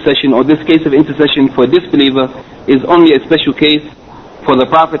 this intercession or this case of intercession for a disbeliever is only a special case for the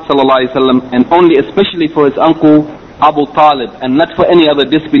Prophet ﷺ and only especially for his uncle Abu Talib and not for any other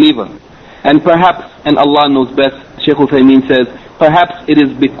disbeliever. And perhaps, and Allah knows best, Shaykh Uthaymeen says, perhaps it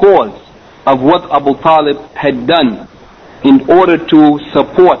is because of what Abu Talib had done in order to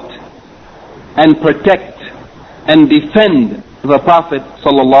support and protect and defend the Prophet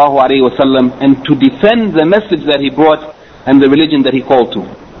sallallahu alaihi wasallam, and to defend the message that he brought and the religion that he called to.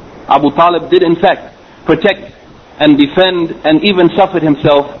 Abu Talib did in fact protect and defend and even suffered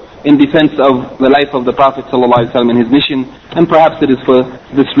himself in defense of the life of the Prophet sallallahu alaihi wasallam and his mission, and perhaps it is for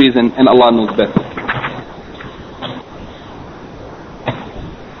this reason, and Allah knows best.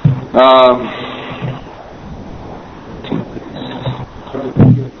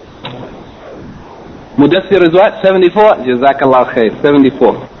 Mudassir is what? 74? Jazakallah khair.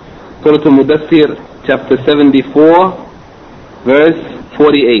 74. Surah Al-Mudassir, chapter 74, verse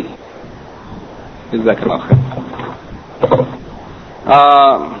 48. Jazakallah khair.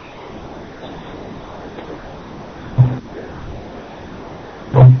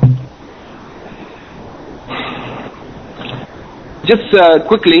 Just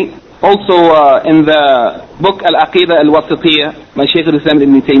quickly, also in the book Al-Aqidah Al-Wasitiyah by Shaykh al-Islam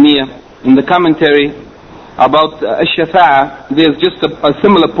Ibn Taymiyyah, in the commentary about Ash-Shafa'ah, there's just a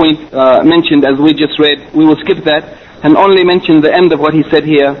similar point mentioned as we just read. We will skip that and only mention the end of what he said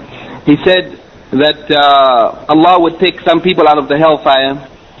here. He said that Allah would take some people out of the hellfire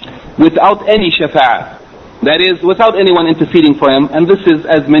without any shafa'ah. That is, without anyone interceding for him. And this is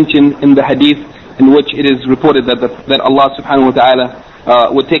as mentioned in the hadith in which it is reported that Allah subhanahu wa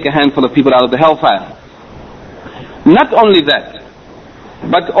ta'ala would take a handful of people out of the hellfire. Not only that,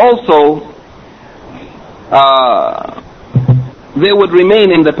 but also they would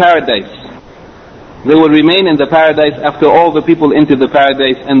remain in the paradise. They will remain in the paradise after all the people enter the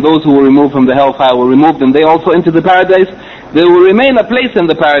paradise, and those who were removed from the hellfire will remove them. They also enter the paradise. There will remain a place in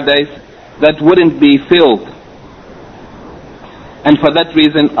the paradise that wouldn't be filled. And for that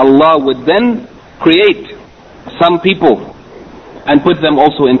reason, Allah would then create some people and put them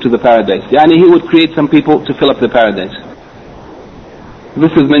also into the paradise. Yani He would create some people to fill up the paradise.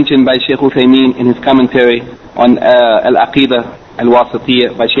 This is mentioned by Shaykh Uthaymeen in his commentary on Al-Aqidah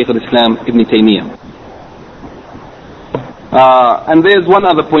Al-Wasitiyah by Shaykh al-Islam Ibn Taymiyyah. And there's one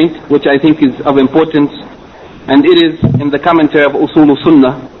other point which I think is of importance, and it is in the commentary of Usul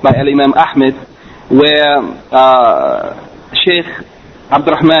Sunnah by Al-Imam Ahmed, where Shaykh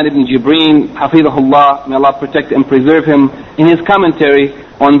Abdurrahman ibn Jibreen, Hafidhahullah, may Allah protect and preserve him, in his commentary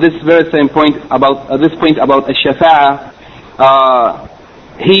on this very same point about Ash-Shafa'ah,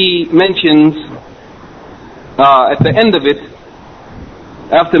 he mentions at the end of it,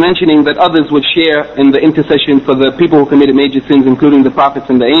 after mentioning that others would share in the intercession for the people who committed major sins, including the prophets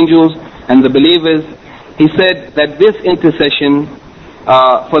and the angels and the believers, he said that this intercession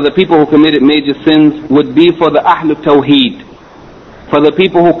for the people who committed major sins would be for the Ahlul Tawheed, for the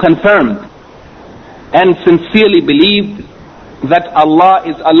people who confirmed and sincerely believed that Allah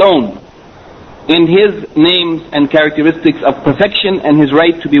is alone in His names and characteristics of perfection and His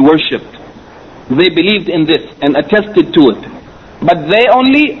right to be worshipped. They believed in this and attested to it. But they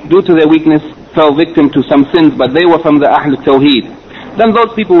only, due to their weakness, fell victim to some sins, but they were from the Ahl Tawheed. Then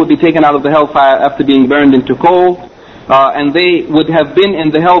those people would be taken out of the hellfire after being burned into coal, and they would have been in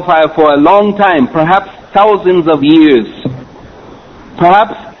the hellfire for a long time, perhaps thousands of years.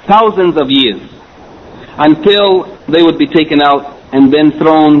 Perhaps thousands of years. Until they would be taken out and then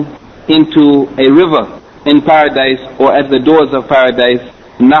thrown into a river in paradise, or at the doors of paradise,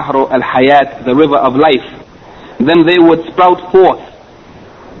 Nahru al-Hayat, the river of life. Then they would sprout forth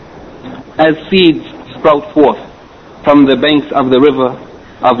as seeds sprout forth from the banks of the river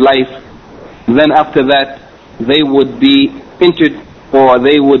of life. Then after that they would be entered, or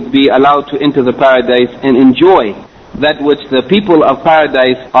they would be allowed to enter the paradise and enjoy that which the people of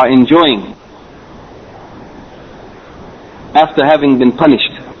paradise are enjoying after having been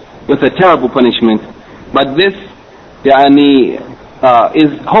punished with a terrible punishment. But this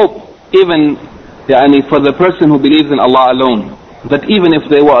is hope even for the person who believes in Allah alone, that even if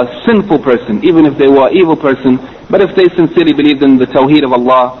they were a sinful person, even if they were an evil person, but if they sincerely believed in the Tawheed of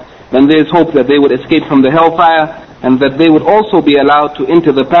Allah, then there is hope that they would escape from the hellfire, and that they would also be allowed to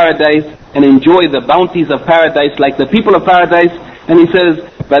enter the paradise and enjoy the bounties of paradise like the people of paradise. And he says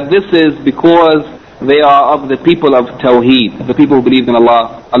that this is because they are of the people of Tawheed, the people who believe in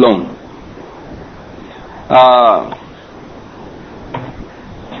Allah alone.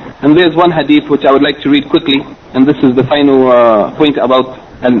 And there's one hadith which I would like to read quickly, and this is the final point about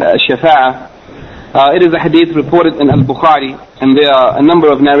Shafa'ah. It is a hadith reported in Al-Bukhari, and there are a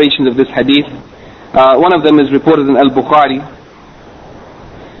number of narrations of this hadith. One of them is reported in Al-Bukhari.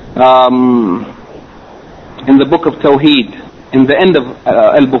 in the book of Tawheed, in the end of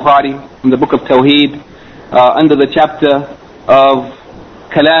Al-Bukhari, in the book of Tawheed, under the chapter of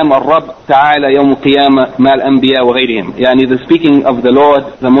Kalam al-Rabb Ta'ala Yawm al-Qiyamah Mal Anbiya wa Ghayrihim. Yani the speaking of the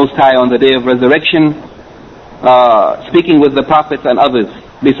Lord, the Most High on the day of resurrection, speaking with the prophets and others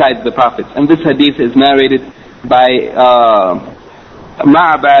besides the prophets. And this hadith is narrated by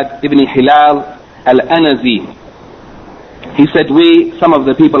Ma'bad ibn Hilal al-Anazi. He said, we, some of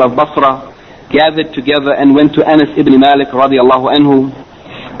the people of Basra, gathered together and went to Anas ibn Malik radiallahu anhu,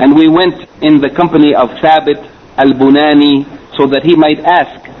 and we went in the company of Thabit al-Bunani so that he might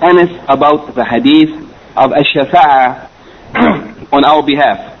ask Anas about the hadith of ash-shafa'ah on our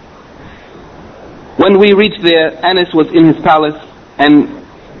behalf. When we reached there, Anas was in his palace, and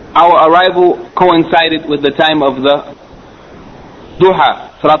our arrival coincided with the time of the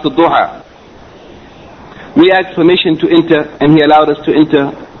duha, Salat al-Duha. We asked permission to enter, and he allowed us to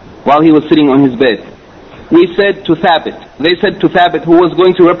enter while he was sitting on his bed. We said to Thabit, they said to Thabit, who was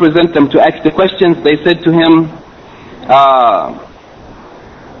going to represent them to ask the questions, they said to him,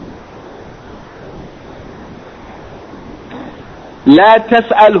 لا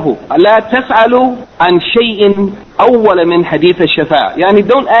تسألوا عن شيء أول من حديث الشفاعة. يعني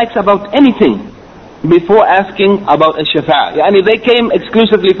don't ask about anything before asking about الشفاعة. يعني they came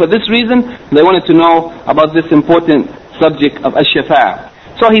exclusively for this reason. They wanted to know about this important subject of الشفاعة.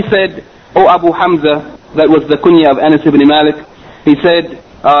 So he said, O Abu Hamza, that was the kunya of Anas ibn Malik, he said,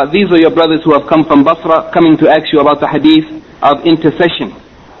 these are your brothers who have come from Basra, coming to ask you about the hadith of intercession.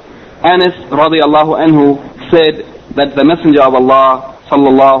 Anas radiallahu anhu said that the Messenger of Allah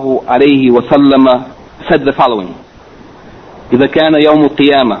sallallahu alayhi wa sallam said the following: إذا كان يوم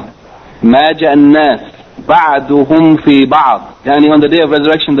القيامة ما جاء الناس بعدهم في بعض. Yani on the day of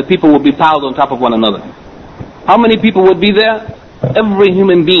resurrection, the people will be piled on top of one another. How many people would be there? Every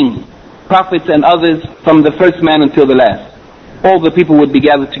human being, prophets and others, from the first man until the last. All the people would be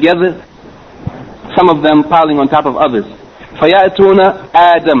gathered together, some of them piling on top of others. فَيَأْتُونَ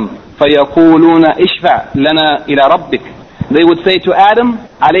آدَمْ فَيَقُولُونَ إِشْفَعْ لَنَا إِلَى رَبِّكَ. They would say to Adam,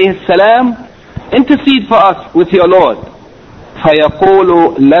 alayhi salam, intercede for us with your Lord.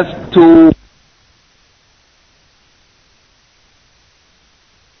 فَيَقُولُ لَسْتُ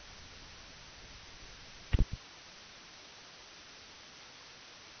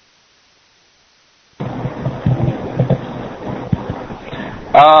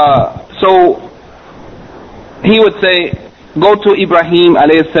So he would say, go to Ibrahim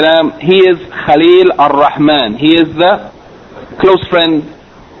alayhi salam, he is Khalil ar-Rahman, he is the close friend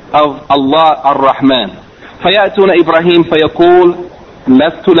of Allah ar-Rahman. فَيَأْتُونَ إِبْرَاهِيمَ فَيَقُولُ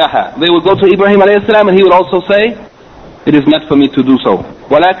لَسْتُ لَهَا. They would go to Ibrahim alayhi salam, and he would also say, it is not for me to do so.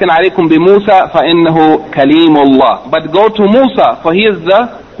 وَلَكِنْ عَلَيْكُمْ بِمُوسَى فَإِنَّهُ كَلِيمُ اللَّهِ. But go to Musa, for he is the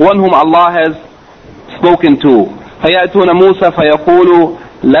one whom Allah has spoken to. فَيَأْتُونَ مُوسَى فَيَقُولُ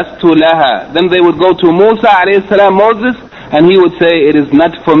لَسْتُ لَهَا. Then they would go to Musa alayhi salam, Moses, and he would say, it is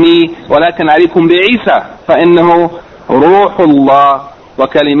not for me. وَلَكِنْ عَلَيْكُمْ بِعِيسَى فَإِنَّهُ رُوحُ اللَّهِ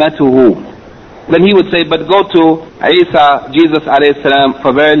وَكَلِمَتُهُ. Then he would say, but go to Isa, Jesus alayhi salam,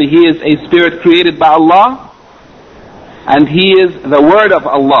 for verily he is a spirit created by Allah, and he is the word of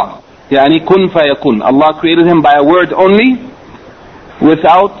Allah. Yani kun fayakun. Allah created him by a word only,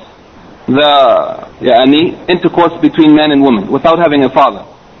 without the intercourse between man and woman, without having a father.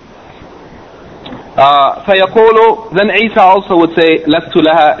 فيقول, then Isa also would say, لست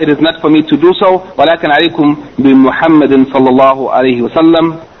لها, it is not for me to do so. ولكن عليكم بمحمد صلى الله عليه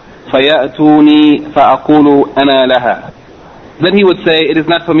وسلم فيأتوني فأقول أنا لها. Then he would say, it is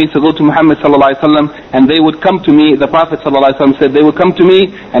not for me to go to Muhammad sallallahu alaihi wasallam, and they would come to me. The Prophet sallallahu alaihi wasallam said, they would come to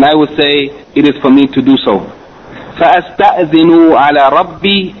me, and I would say, it is for me to do so. فأستأذن على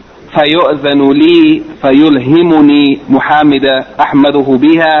ربي فيؤذن لي فيلهمني محمد أحمده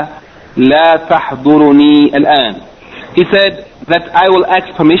بها لا تحضرني الآن. He said that I will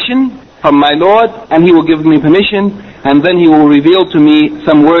ask permission from my Lord, and he will give me permission, and then he will reveal to me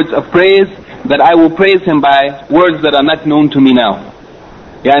some words of praise, that I will praise him by words that are not known to me now.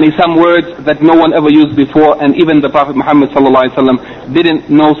 Yani some words that no one ever used before, and even the Prophet Muhammad sallallahu alaihi wasallam didn't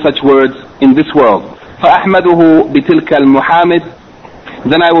know such words in this world. فأحمده بتلك المحامد.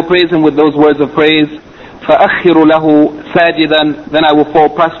 Then I will praise him with those words of praise. فأخر له ساجدا. Then I will fall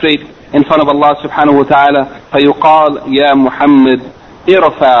prostrate in front of Allah subhanahu wa ta'ala. فيقال يا محمد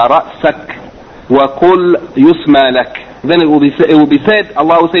ارفع رأسك وقل يسمى لك. Then it will be said,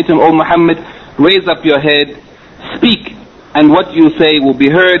 Allah will say to him, O Muhammad, raise up your head, speak, and what you say will be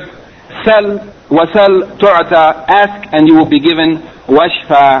heard. Sal wasal tu'ta, ask and you will be given.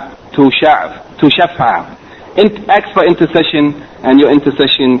 Washfa to shafa, Ask for intercession and your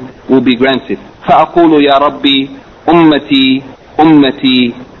intercession will be granted. فأقول يا ربي أمتي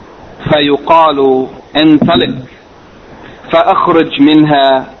أمتي فيقال انطلق فأخرج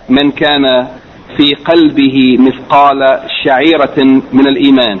منها من كان في قلبه مثقال شعيرة من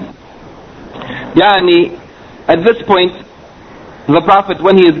الإيمان. يعني at this point the Prophet,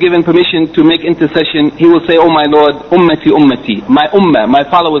 when he is given permission to make intercession, he will say, "Oh my Lord, ummati ummati, my ummah, my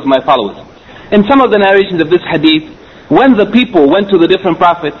followers, my followers." In some of the narrations of this hadith, when the people went to the different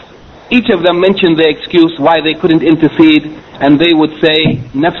prophets, each of them mentioned their excuse why they couldn't intercede, and they would say,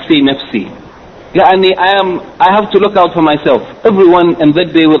 "Nafsi, nafsi." Yani, I have to look out for myself. Everyone in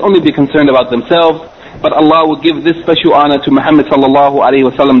that day will only be concerned about themselves, but Allah will give this special honor to Muhammad sallallahu alaihi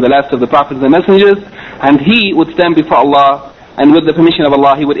wasallam, the last of the prophets and messengers, and he would stand before Allah, and with the permission of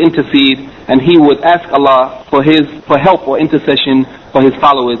Allah, he would intercede, and he would ask Allah for help or intercession for his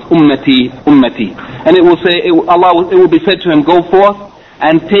followers, ummati, ummati. And it will say, it will be said to him, "Go forth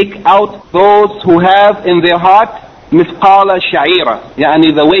and take out those who have in their heart mithqala sha'ira,"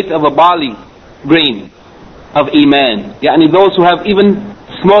 yani the weight of a barley grain of iman. Yani those who have even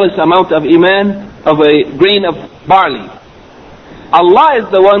smallest amount of iman, of a grain of barley. Allah is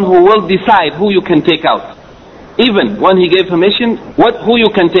the one who will decide who you can take out. Even when he gave permission, who you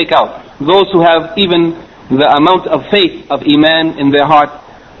can take out? Those who have even the amount of faith of iman in their heart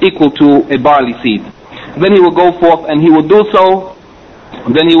equal to a barley seed. Then he will go forth and he will do so.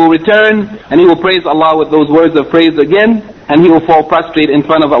 Then he will return and he will praise Allah with those words of praise again, and he will fall prostrate in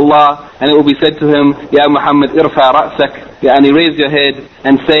front of Allah, and it will be said to him, "Ya Muhammad, irfa ra'sak," yani raise your head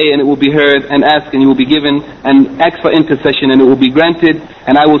and say, and it will be heard, and ask and you will be given, and ask for intercession and it will be granted.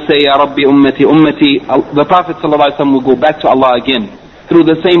 And I will say, "Ya Rabbi ummati ummati." The Prophet ﷺ will go back to Allah again through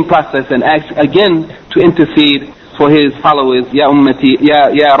the same process and ask again to intercede for his followers, "Ya ummati,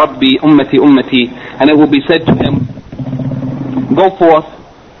 ya Rabbi ummati ummati," and it will be said to him, "Go forth,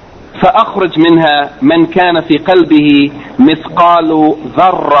 فأخرج منها من كان في قلبه مثقال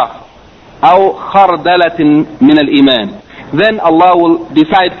ذرة أو خردلة من الإيمان." Then Allah will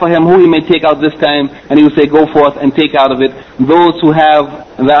decide for him who he may take out this time, and he will say, "Go forth and take out of it those who have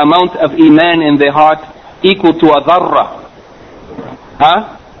the amount of iman in their heart equal to a dharra."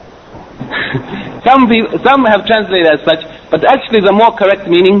 Some have translated as such, but actually the more correct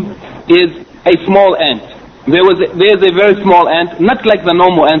meaning is a small ant. There is a very small ant, not like the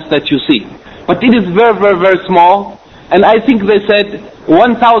normal ants that you see, but it is very, very, very small. And I think they said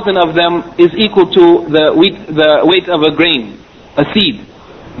 1,000 of them is equal to the weight of a grain, a seed.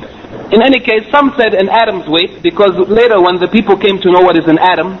 In any case, some said an atom's weight, because later when the people came to know what is an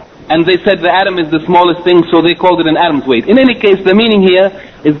atom, and they said the atom is the smallest thing, so they called it an atom's weight. In any case, the meaning here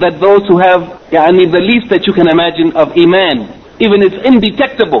is that those who have the least that you can imagine of iman, even it's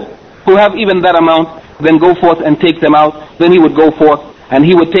indetectable, who have even that amount, then go forth and take them out. Then he would go forth and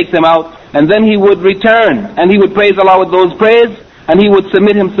he would take them out, and then he would return and he would praise Allah with those praise, and he would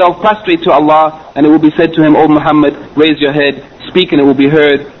submit himself prostrate to Allah, and it will be said to him, "O Muhammad, raise your head, speak and it will be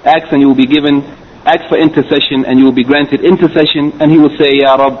heard, ask and you will be given, ask for intercession and you will be granted intercession." And he will say,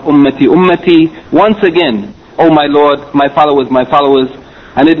 "Ya Rabb ummati ummati," once again, "O my Lord, my followers, my followers."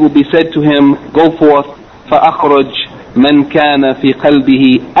 And it will be said to him, "Go forth, فأخرج من كان في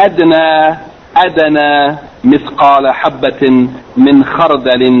قلبه أدنى مثقال حبة من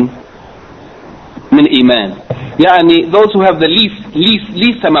خردل من إيمان." يعني those who have the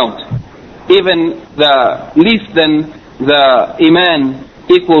least amount, even the least than the iman,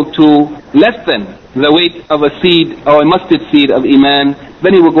 equal to less than the weight of a seed or a mustard seed of iman,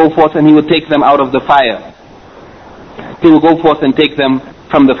 then he will go forth and he will take them out of the fire. He will go forth and take them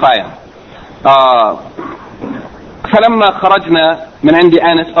from the fire. فلما خرجنا من عند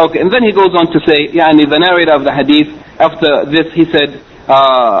أنس. Okay, and then he goes on to say, يعني the narrator of the hadith, after this he said,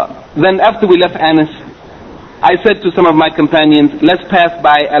 then after we left Anas, I said to some of my companions, "Let's pass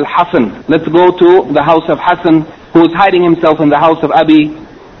by Al-Hasan. Let's go to the house of Hassan, who is hiding himself in the house of Abi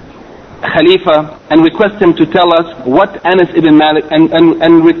Khalifa, and request him to tell us what Anas ibn Malik,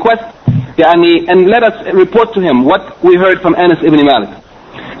 and request, and let us report to him what we heard from Anas ibn Malik."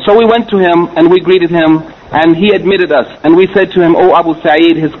 So we went to him and we greeted him, and he admitted us, and we said to him, "O Abu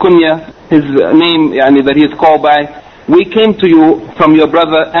Sa'id," his kunya, his name that he is called by, "We came to you from your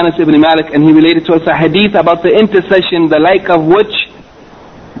brother Anas ibn Malik, and he related to us a hadith about the intercession, the like of which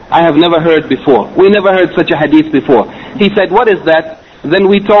I have never heard before. We never heard such a hadith before." He said, "What is that?" Then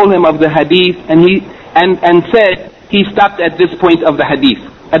we told him of the hadith, and he said he stopped at this point of the hadith.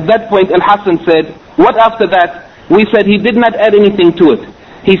 At that point Al-Hasan said, "What after that?" We said he did not add anything to it.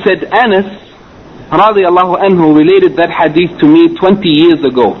 He said, "Anas radiallahu anhu related that hadith to me 20 years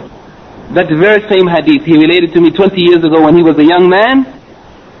ago. that very same hadith. He related to me 20 years ago when he was a young man.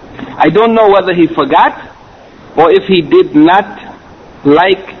 I don't know whether he forgot or if he did not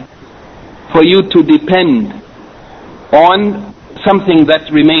like for you to depend on something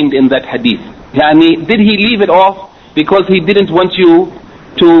that remained in that hadith. Yani, did he leave it off because he didn't want you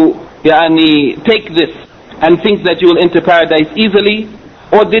to take this and think that you will enter paradise easily,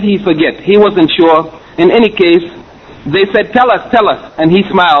 or did he forget? He wasn't sure. In any case, they said, tell us, and he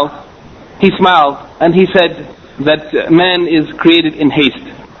smiled, and he said that man is created in haste.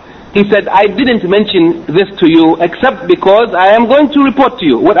 He said, I didn't mention this to you except because I am going to report to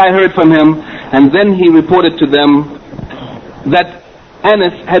you what I heard from him. And then he reported to them that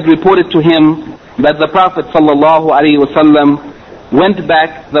Anas had reported to him that the Prophet ﷺ went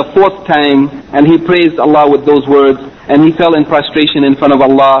back the 4th time and he praised Allah with those words, and he fell in prostration in front of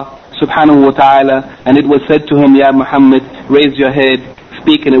Allah subhanahu wa ta'ala, and it was said to him, Ya Muhammad, raise your head,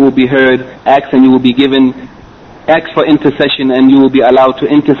 speak and it will be heard, ask and you will be given, ask for intercession and you will be allowed to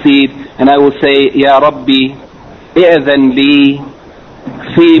intercede. And I will say, Ya Rabbi, i'adhan li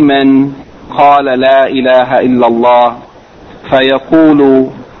fi man qala la ilaha illallah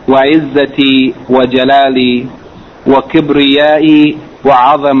fayaqulu wa izzati wa jalali wa kibriyai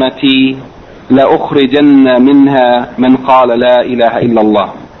wa azamati la ukhrijanna minha man qala la ilaha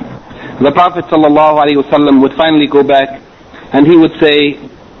illallah. The Prophet ﷺ would finally go back and he would say,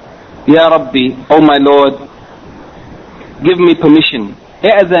 Ya Rabbi, O my Lord, give me permission.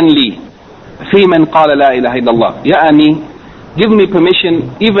 I'adhan li fi man qala la ilaha illallah. Ya'ani, give me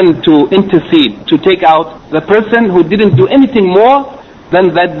permission even to intercede, to take out the person who didn't do anything more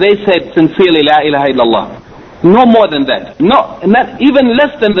than that they said sincerely la ilaha illallah. No more than that. No, not even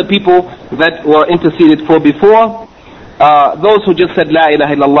less than the people that were interceded for before. Those who just said la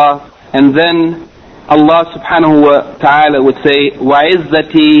ilaha illallah, and then Allah subhanahu wa ta'ala would say, wa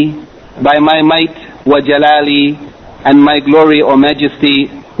izzati, by my might, wa jalali, and my glory or majesty,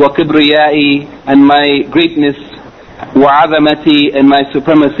 wa kibriyai, and my greatness, wa azamati, and my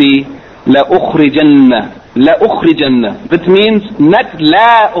supremacy, la ukhrijanna. La ukhrijanna. That means not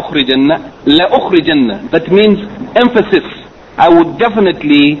la ukhrijanna, la ukhrijanna. That means emphasis. I would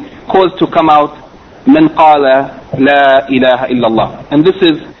definitely cause to come out man qala la ilaha illallah. And this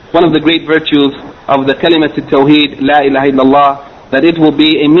is one of the great virtues of the kalimat al-tawheed, la ilaha illallah, that it will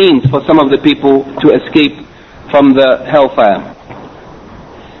be a means for some of the people to escape from the hellfire.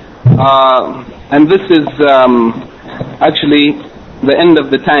 And this is actually the end of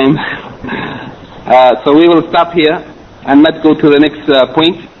the time. So we will stop here and not go to the next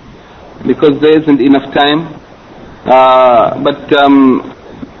point because there isn't enough time.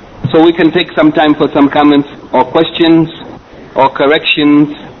 So we can take some time for some comments or questions or corrections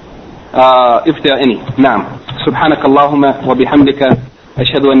if there are any. Naam. سبحانك اللهم وبحمدك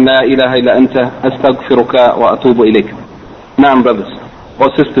أشهد أن لا إله إلا أنت أستغفرك وأتوب إليك. Naam, brothers or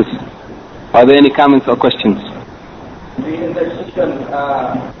sisters, are there any comments or questions? The intercession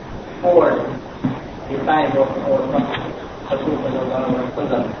for the time of our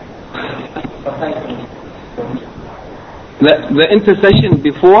the intercession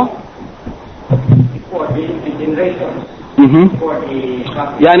before the generations.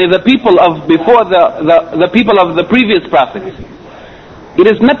 Yani the people of before the people of the previous prophets. It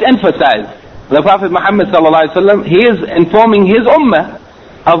is not emphasized. The Prophet Muhammad ﷺ, he is informing his ummah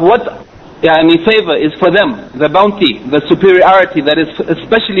of what favor is for them, the bounty, the superiority that is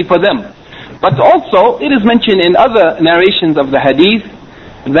especially for them. But also it is mentioned in other narrations of the hadith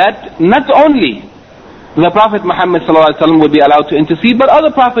that not only the Prophet Muhammad ﷺ would be allowed to intercede, but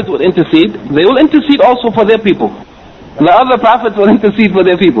other prophets would intercede. They will intercede also for their people. The other prophets will intercede for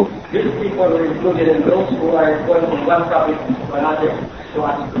their people. These people are included in those who are going from one prophet to another.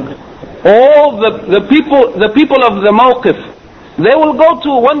 All the people of the mawqif, they will go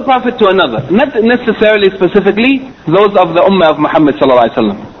to one prophet to another, not necessarily specifically those of the ummah of Muhammad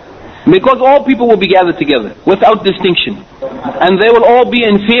ﷺ, because all people will be gathered together without distinction, and they will all be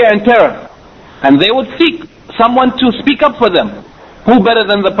in fear and terror, and they would seek someone to speak up for them. Who better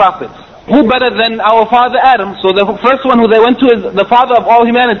than the prophets? Who better than our father Adam? So the first one who they went to is the father of all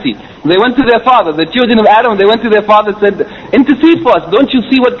humanity. They went to their father, the children of Adam. They went to their father and said, intercede for us. Don't you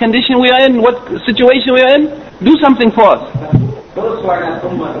see what condition we are in, what situation we are in? Do something for us. Those who are not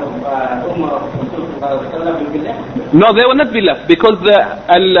ummah will be left. No, they will not be left, because the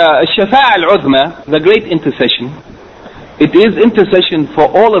al-shafa'a al-uzma, the great intercession, it is intercession for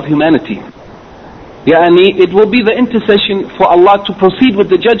all of humanity. It will be the intercession for Allah to proceed with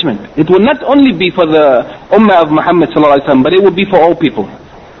the judgment. It will not only be for the ummah of Muhammad ﷺ, but it will be for all people.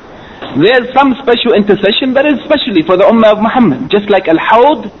 There is some special intercession that is especially for the ummah of Muhammad. Just like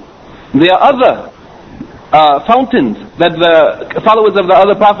Al-Hawd There are other fountains that the followers of the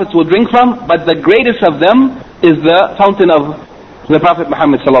other prophets will drink from, but the greatest of them is the fountain of the Prophet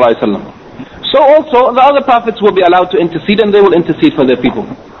Muhammad sallallahu alaihi wasallam. So also the other prophets will be allowed to intercede, and they will intercede for their people.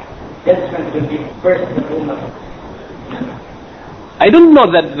 I don't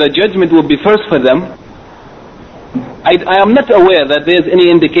know that the judgment will be first for them. I am not aware that there is any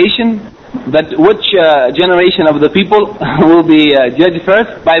indication that which generation of the people will be judged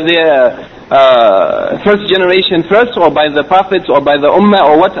first, by their first generation first, or by the prophets, or by the ummah,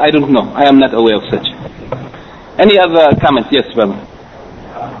 or what. I don't know. I am not aware of such. Any other comments? Yes, brother.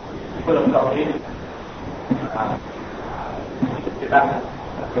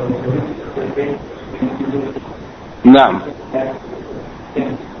 Naam.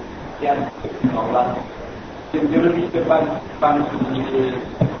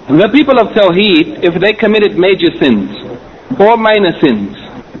 The people of Tawheed, if they committed major sins or minor sins,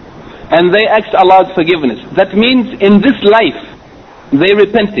 and they asked Allah's forgiveness, that means in this life they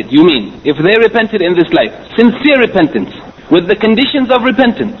repented. You mean, if they repented in this life, sincere repentance, with the conditions of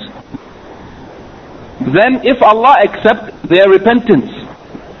repentance, then if Allah accepts their repentance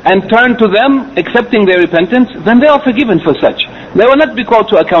and turn to them accepting their repentance, then they are forgiven for such. They will not be called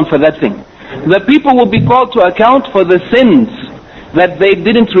to account for that thing. The people will be called to account for the sins that they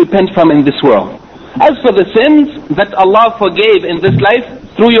didn't repent from in this world. As for the sins that Allah forgave in this life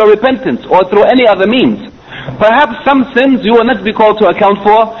through your repentance or through any other means, perhaps some sins you will not be called to account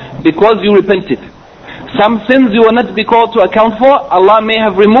for because you repented. Some sins you will not be called to account for, Allah may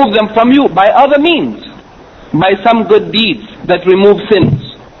have removed them from you by other means, by some good deeds that remove sins.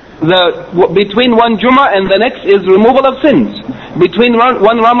 Between one Jummah and the next is removal of sins. Between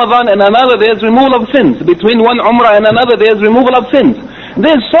one Ramadan and another there is removal of sins. Between one Umrah and another there is removal of sins.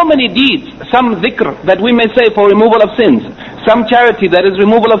 There are so many deeds, some dhikr that we may say for removal of sins, some charity that is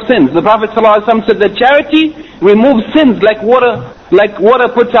removal of sins. The Prophet ﷺ said that charity removes sins like water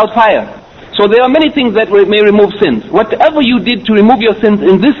puts out fire. So there are many things that may remove sins. Whatever you did to remove your sins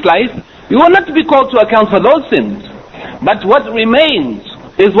in this life, you will not be called to account for those sins. But what remains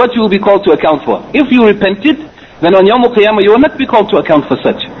is what you will be called to account for. If you repented, then on Yawm al-Qiyamah you will not be called to account for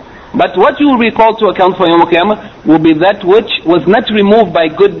such. But what you will be called to account for Yawm al-Qiyamah will be that which was not removed by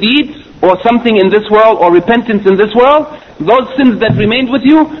good deeds or something in this world or repentance in this world. Those sins that remained with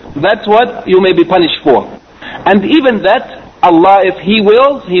you, that's what you may be punished for. And even that, Allah, if He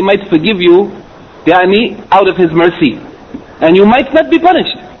wills, He might forgive you, out of His mercy. And you might not be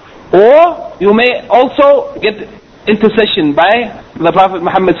punished. Or you may also get intercession by the Prophet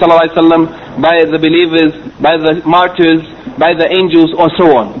Muhammad sallallahu alaihi wasallam, by the believers, by the martyrs, by the angels, or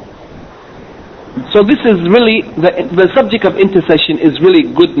so on. So this is really, the subject of intercession is really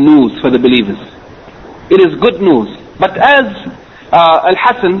good news for the believers. It is good news. But as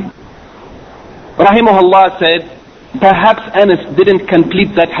Al-Hasan rahimahullah said, perhaps Anas didn't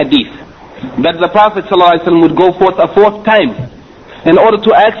complete that hadith, that the Prophet sallallahu alaihi wasallam would go forth a fourth time in order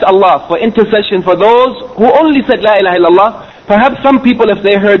to ask Allah for intercession for those who only said La ilaha illallah. Perhaps some people, if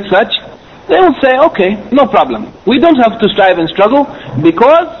they heard such, they will say, okay, no problem. We don't have to strive and struggle,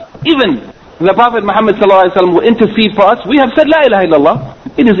 because even the Prophet Muhammad sallallahu alaihi wasallam will intercede for us. We have said La ilaha illallah.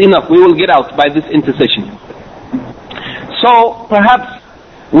 It is enough. We will get out by this intercession. So perhaps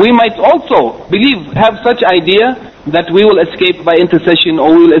we might also have such idea that we will escape by intercession,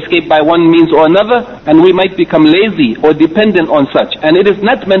 or we will escape by one means or another, and we might become lazy or dependent on such. And it is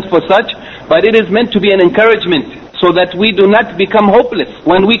not meant for such, but it is meant to be an encouragement, so that we do not become hopeless.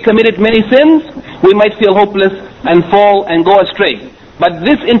 When we committed many sins, we might feel hopeless and fall and go astray. But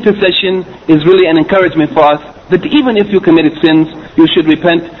this intercession is really an encouragement for us, that even if you committed sins, you should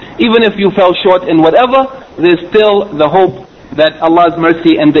repent. Even if you fell short in whatever, there is still the hope that Allah's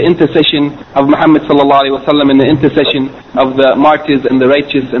mercy and the intercession of Muhammad sallallahu alaihi wasallam and the intercession of the martyrs and the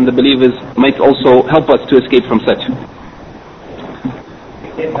righteous and the believers might also help us to escape from such.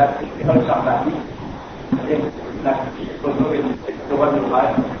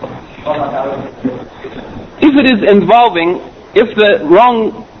 If it is involving, if the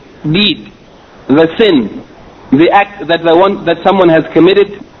wrong deed, the sin, the act that someone has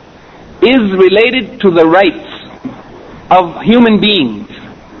committed is related to the rights of human beings,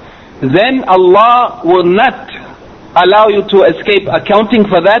 then Allah will not allow you to escape accounting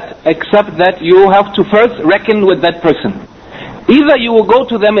for that, except that you have to first reckon with that person. Either you will go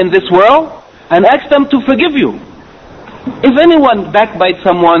to them in this world and ask them to forgive you. If anyone backbites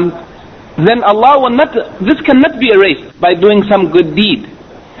someone, then Allah will not, this cannot be erased by doing some good deed,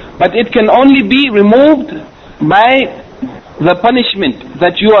 but it can only be removed by the punishment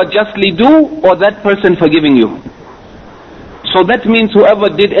that you are justly due, or that person forgiving you. So that means whoever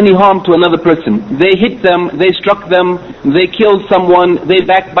did any harm to another person, they hit them, they struck them, they killed someone, they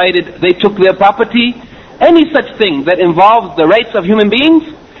backbited, they took their property, any such thing that involves the rights of human beings,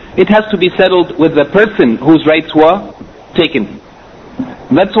 it has to be settled with the person whose rights were taken.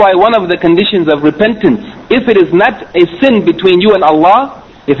 That's why one of the conditions of repentance, if it is not a sin between you and Allah,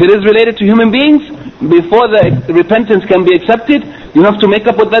 if it is related to human beings, before the repentance can be accepted, you have to make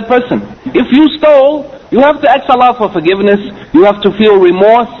up with that person. If you stole, you have to ask Allah for forgiveness, you have to feel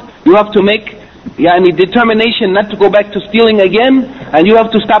remorse, you have to make determination not to go back to stealing again, and you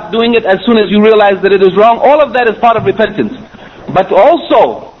have to stop doing it as soon as you realize that it is wrong. All of that is part of repentance. But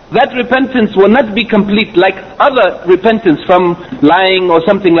also, that repentance will not be complete like other repentance from lying or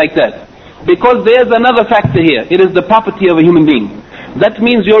something like that. Because there's another factor here. It is the property of a human being. That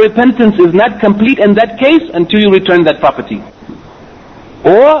means your repentance is not complete in that case until you return that property.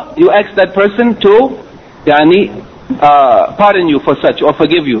 Or you ask that person to pardon you for such, or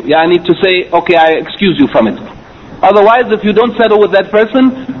forgive you. To say, okay, I excuse you from it. Otherwise, if you don't settle with that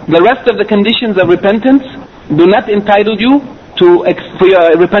person, the rest of the conditions of repentance do not entitle you for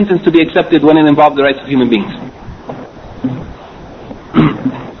your repentance to be accepted when it involves the rights of human beings.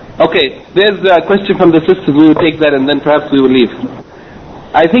 Okay, there's a question from the sisters. We will take that and then perhaps we will leave.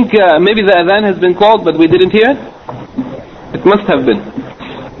 I think maybe the adhan has been called, but we didn't hear it. It must have been.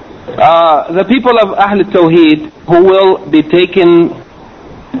 The people of Ahl Tawheed who will be taken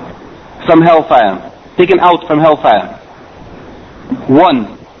from hellfire, taken out from hellfire.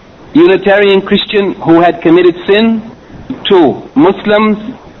 1. Unitarian Christian who had committed sin. 2. Muslims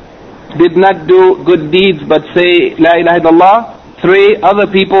did not do good deeds but say La ilaha illallah. 3. Other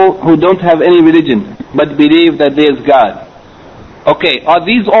people who don't have any religion but believe that there is God. Okay, are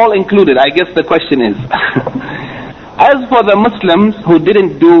these all included? I guess the question is. As for the Muslims who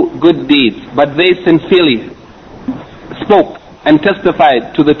didn't do good deeds but they sincerely spoke and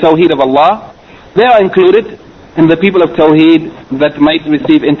testified to the Tawheed of Allah, they are included in the people of Tawheed that might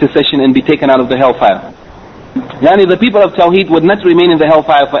receive intercession and be taken out of the hellfire. The people of Tawheed would not remain in the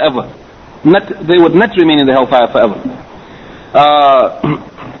hellfire forever. They would not remain in the hellfire forever.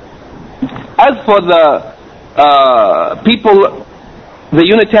 As for the people, the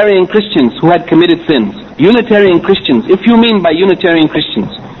Unitarian Christians who had committed sins, Unitarian Christians, if you mean by Unitarian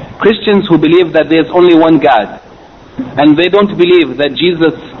Christians, Christians who believe that there's only one God, and they don't believe that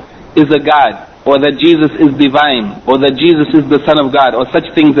Jesus is a God, or that Jesus is divine, or that Jesus is the Son of God, or such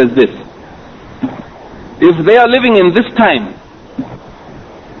things as this. If they are living in this time,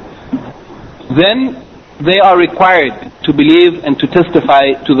 then they are required to believe and to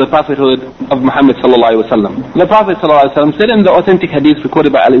testify to the prophethood of Muhammad sallallahu alaihi wasallam. The Prophet sallallahu alaihi wasallam said in the authentic hadith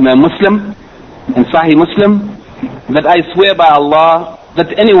recorded by Imam Muslim in Sahih Muslim that I swear by Allah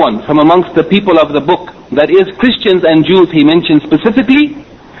that anyone from amongst the people of the book, that is Christians and Jews, he mentioned specifically,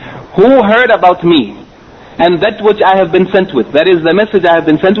 who heard about me and that which I have been sent with, that is the message I have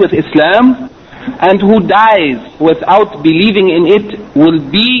been sent with, Islam, and who dies without believing in it, will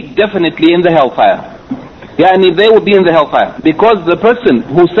be definitely in the hellfire. They will be in the hellfire, because the person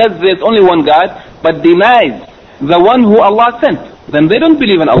who says there's only one God but denies the one who Allah sent, then they don't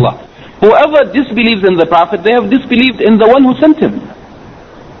believe in Allah. Whoever disbelieves in the Prophet, they have disbelieved in the one who sent him.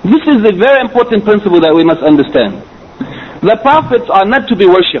 This is a very important principle that we must understand. The prophets are not to be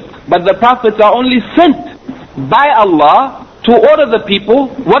worshipped, but the prophets are only sent by Allah to order the people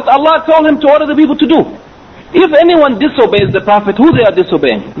what Allah told him to order the people to do. If anyone disobeys the Prophet, who they are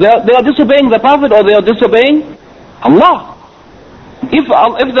disobeying? They are disobeying the Prophet, or they are disobeying Allah. If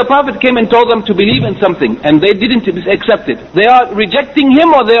the Prophet came and told them to believe in something and they didn't accept it, they are rejecting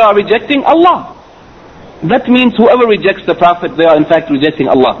him or they are rejecting Allah. That means whoever rejects the Prophet, they are in fact rejecting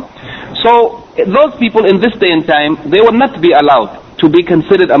Allah. So those people in this day and time, they will not be allowed to be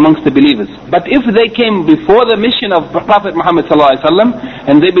considered amongst the believers. But if they came before the mission of Prophet Muhammad sallallahu alaihi wasallam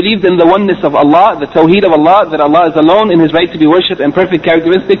and they believed in the oneness of Allah, the Tawheed of Allah, that Allah is alone in His right to be worshipped and perfect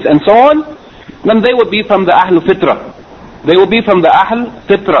characteristics and so on, then they would be from the Ahl Fitra. They will be from the Ahl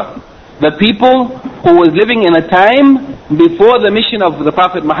Fitra, the people who was living in a time before the mission of the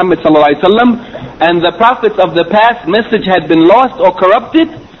Prophet Muhammad sallallahu alaihi wasallam, and the prophets of the past message had been lost or corrupted,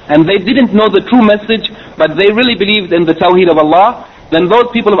 and they didn't know the true message, but they really believed in the Tawheed of Allah. Then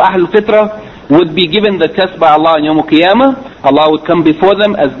those people of Ahl Fitra would be given the test by Allah on Yawm Qiyamah. Allah would come before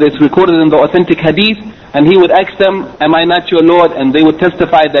them, as is recorded in the authentic hadith, and He would ask them, am I not your Lord? And they would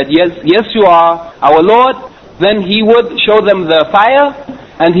testify that yes, you are our Lord. Then He would show them the fire,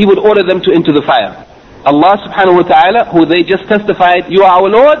 and He would order them to enter the fire. Allah subhanahu wa ta'ala, who they just testified, you are our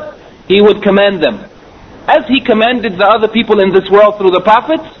Lord, He would command them. As He commanded the other people in this world through the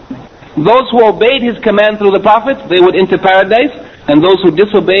prophets, those who obeyed his command through the prophets, they would enter paradise, and those who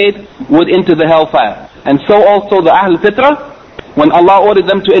disobeyed would enter the hellfire. And so also the Ahl Fitra, when Allah ordered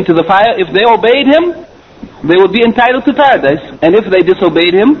them to enter the fire, if they obeyed him, they would be entitled to paradise. And if they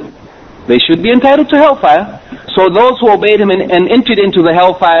disobeyed him, they should be entitled to hellfire. So those who obeyed him and entered into the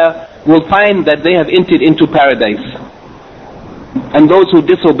hellfire will find that they have entered into paradise. And those who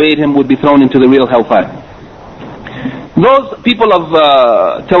disobeyed him would be thrown into the real hellfire. Those people of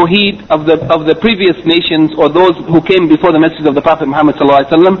Tawheed, of the previous nations, or those who came before the message of the Prophet Muhammad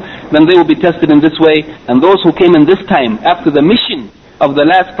ﷺ, then they will be tested in this way. And those who came in this time, after the mission of the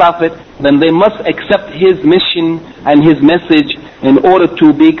last Prophet, then they must accept his mission and his message in order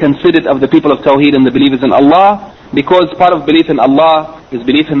to be considered of the people of Tawheed and the believers in Allah. Because part of belief in Allah is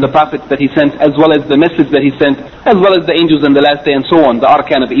belief in the prophets that he sent, as well as the message that he sent, as well as the angels in the last day, and so on, the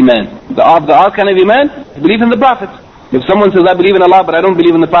arkan of Iman. The arkan of Iman is belief in the prophets. If someone says, I believe in Allah, but I don't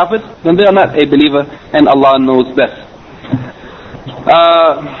believe in the prophets, then they are not a believer, and Allah knows best.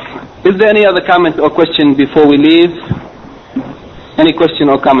 Is there any other comment or question before we leave? Any question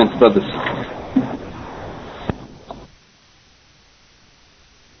or comments, brothers?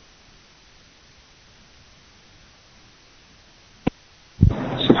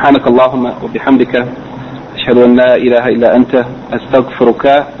 سبحانك اللهم وبحمدك أشهد أن لا إله إلا أنت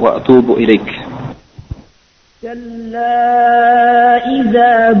أستغفرك وأتوب إليك. كلا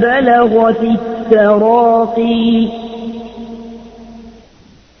إذا بلغت التراقي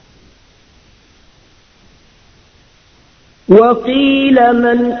وقيل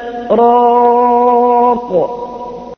من راق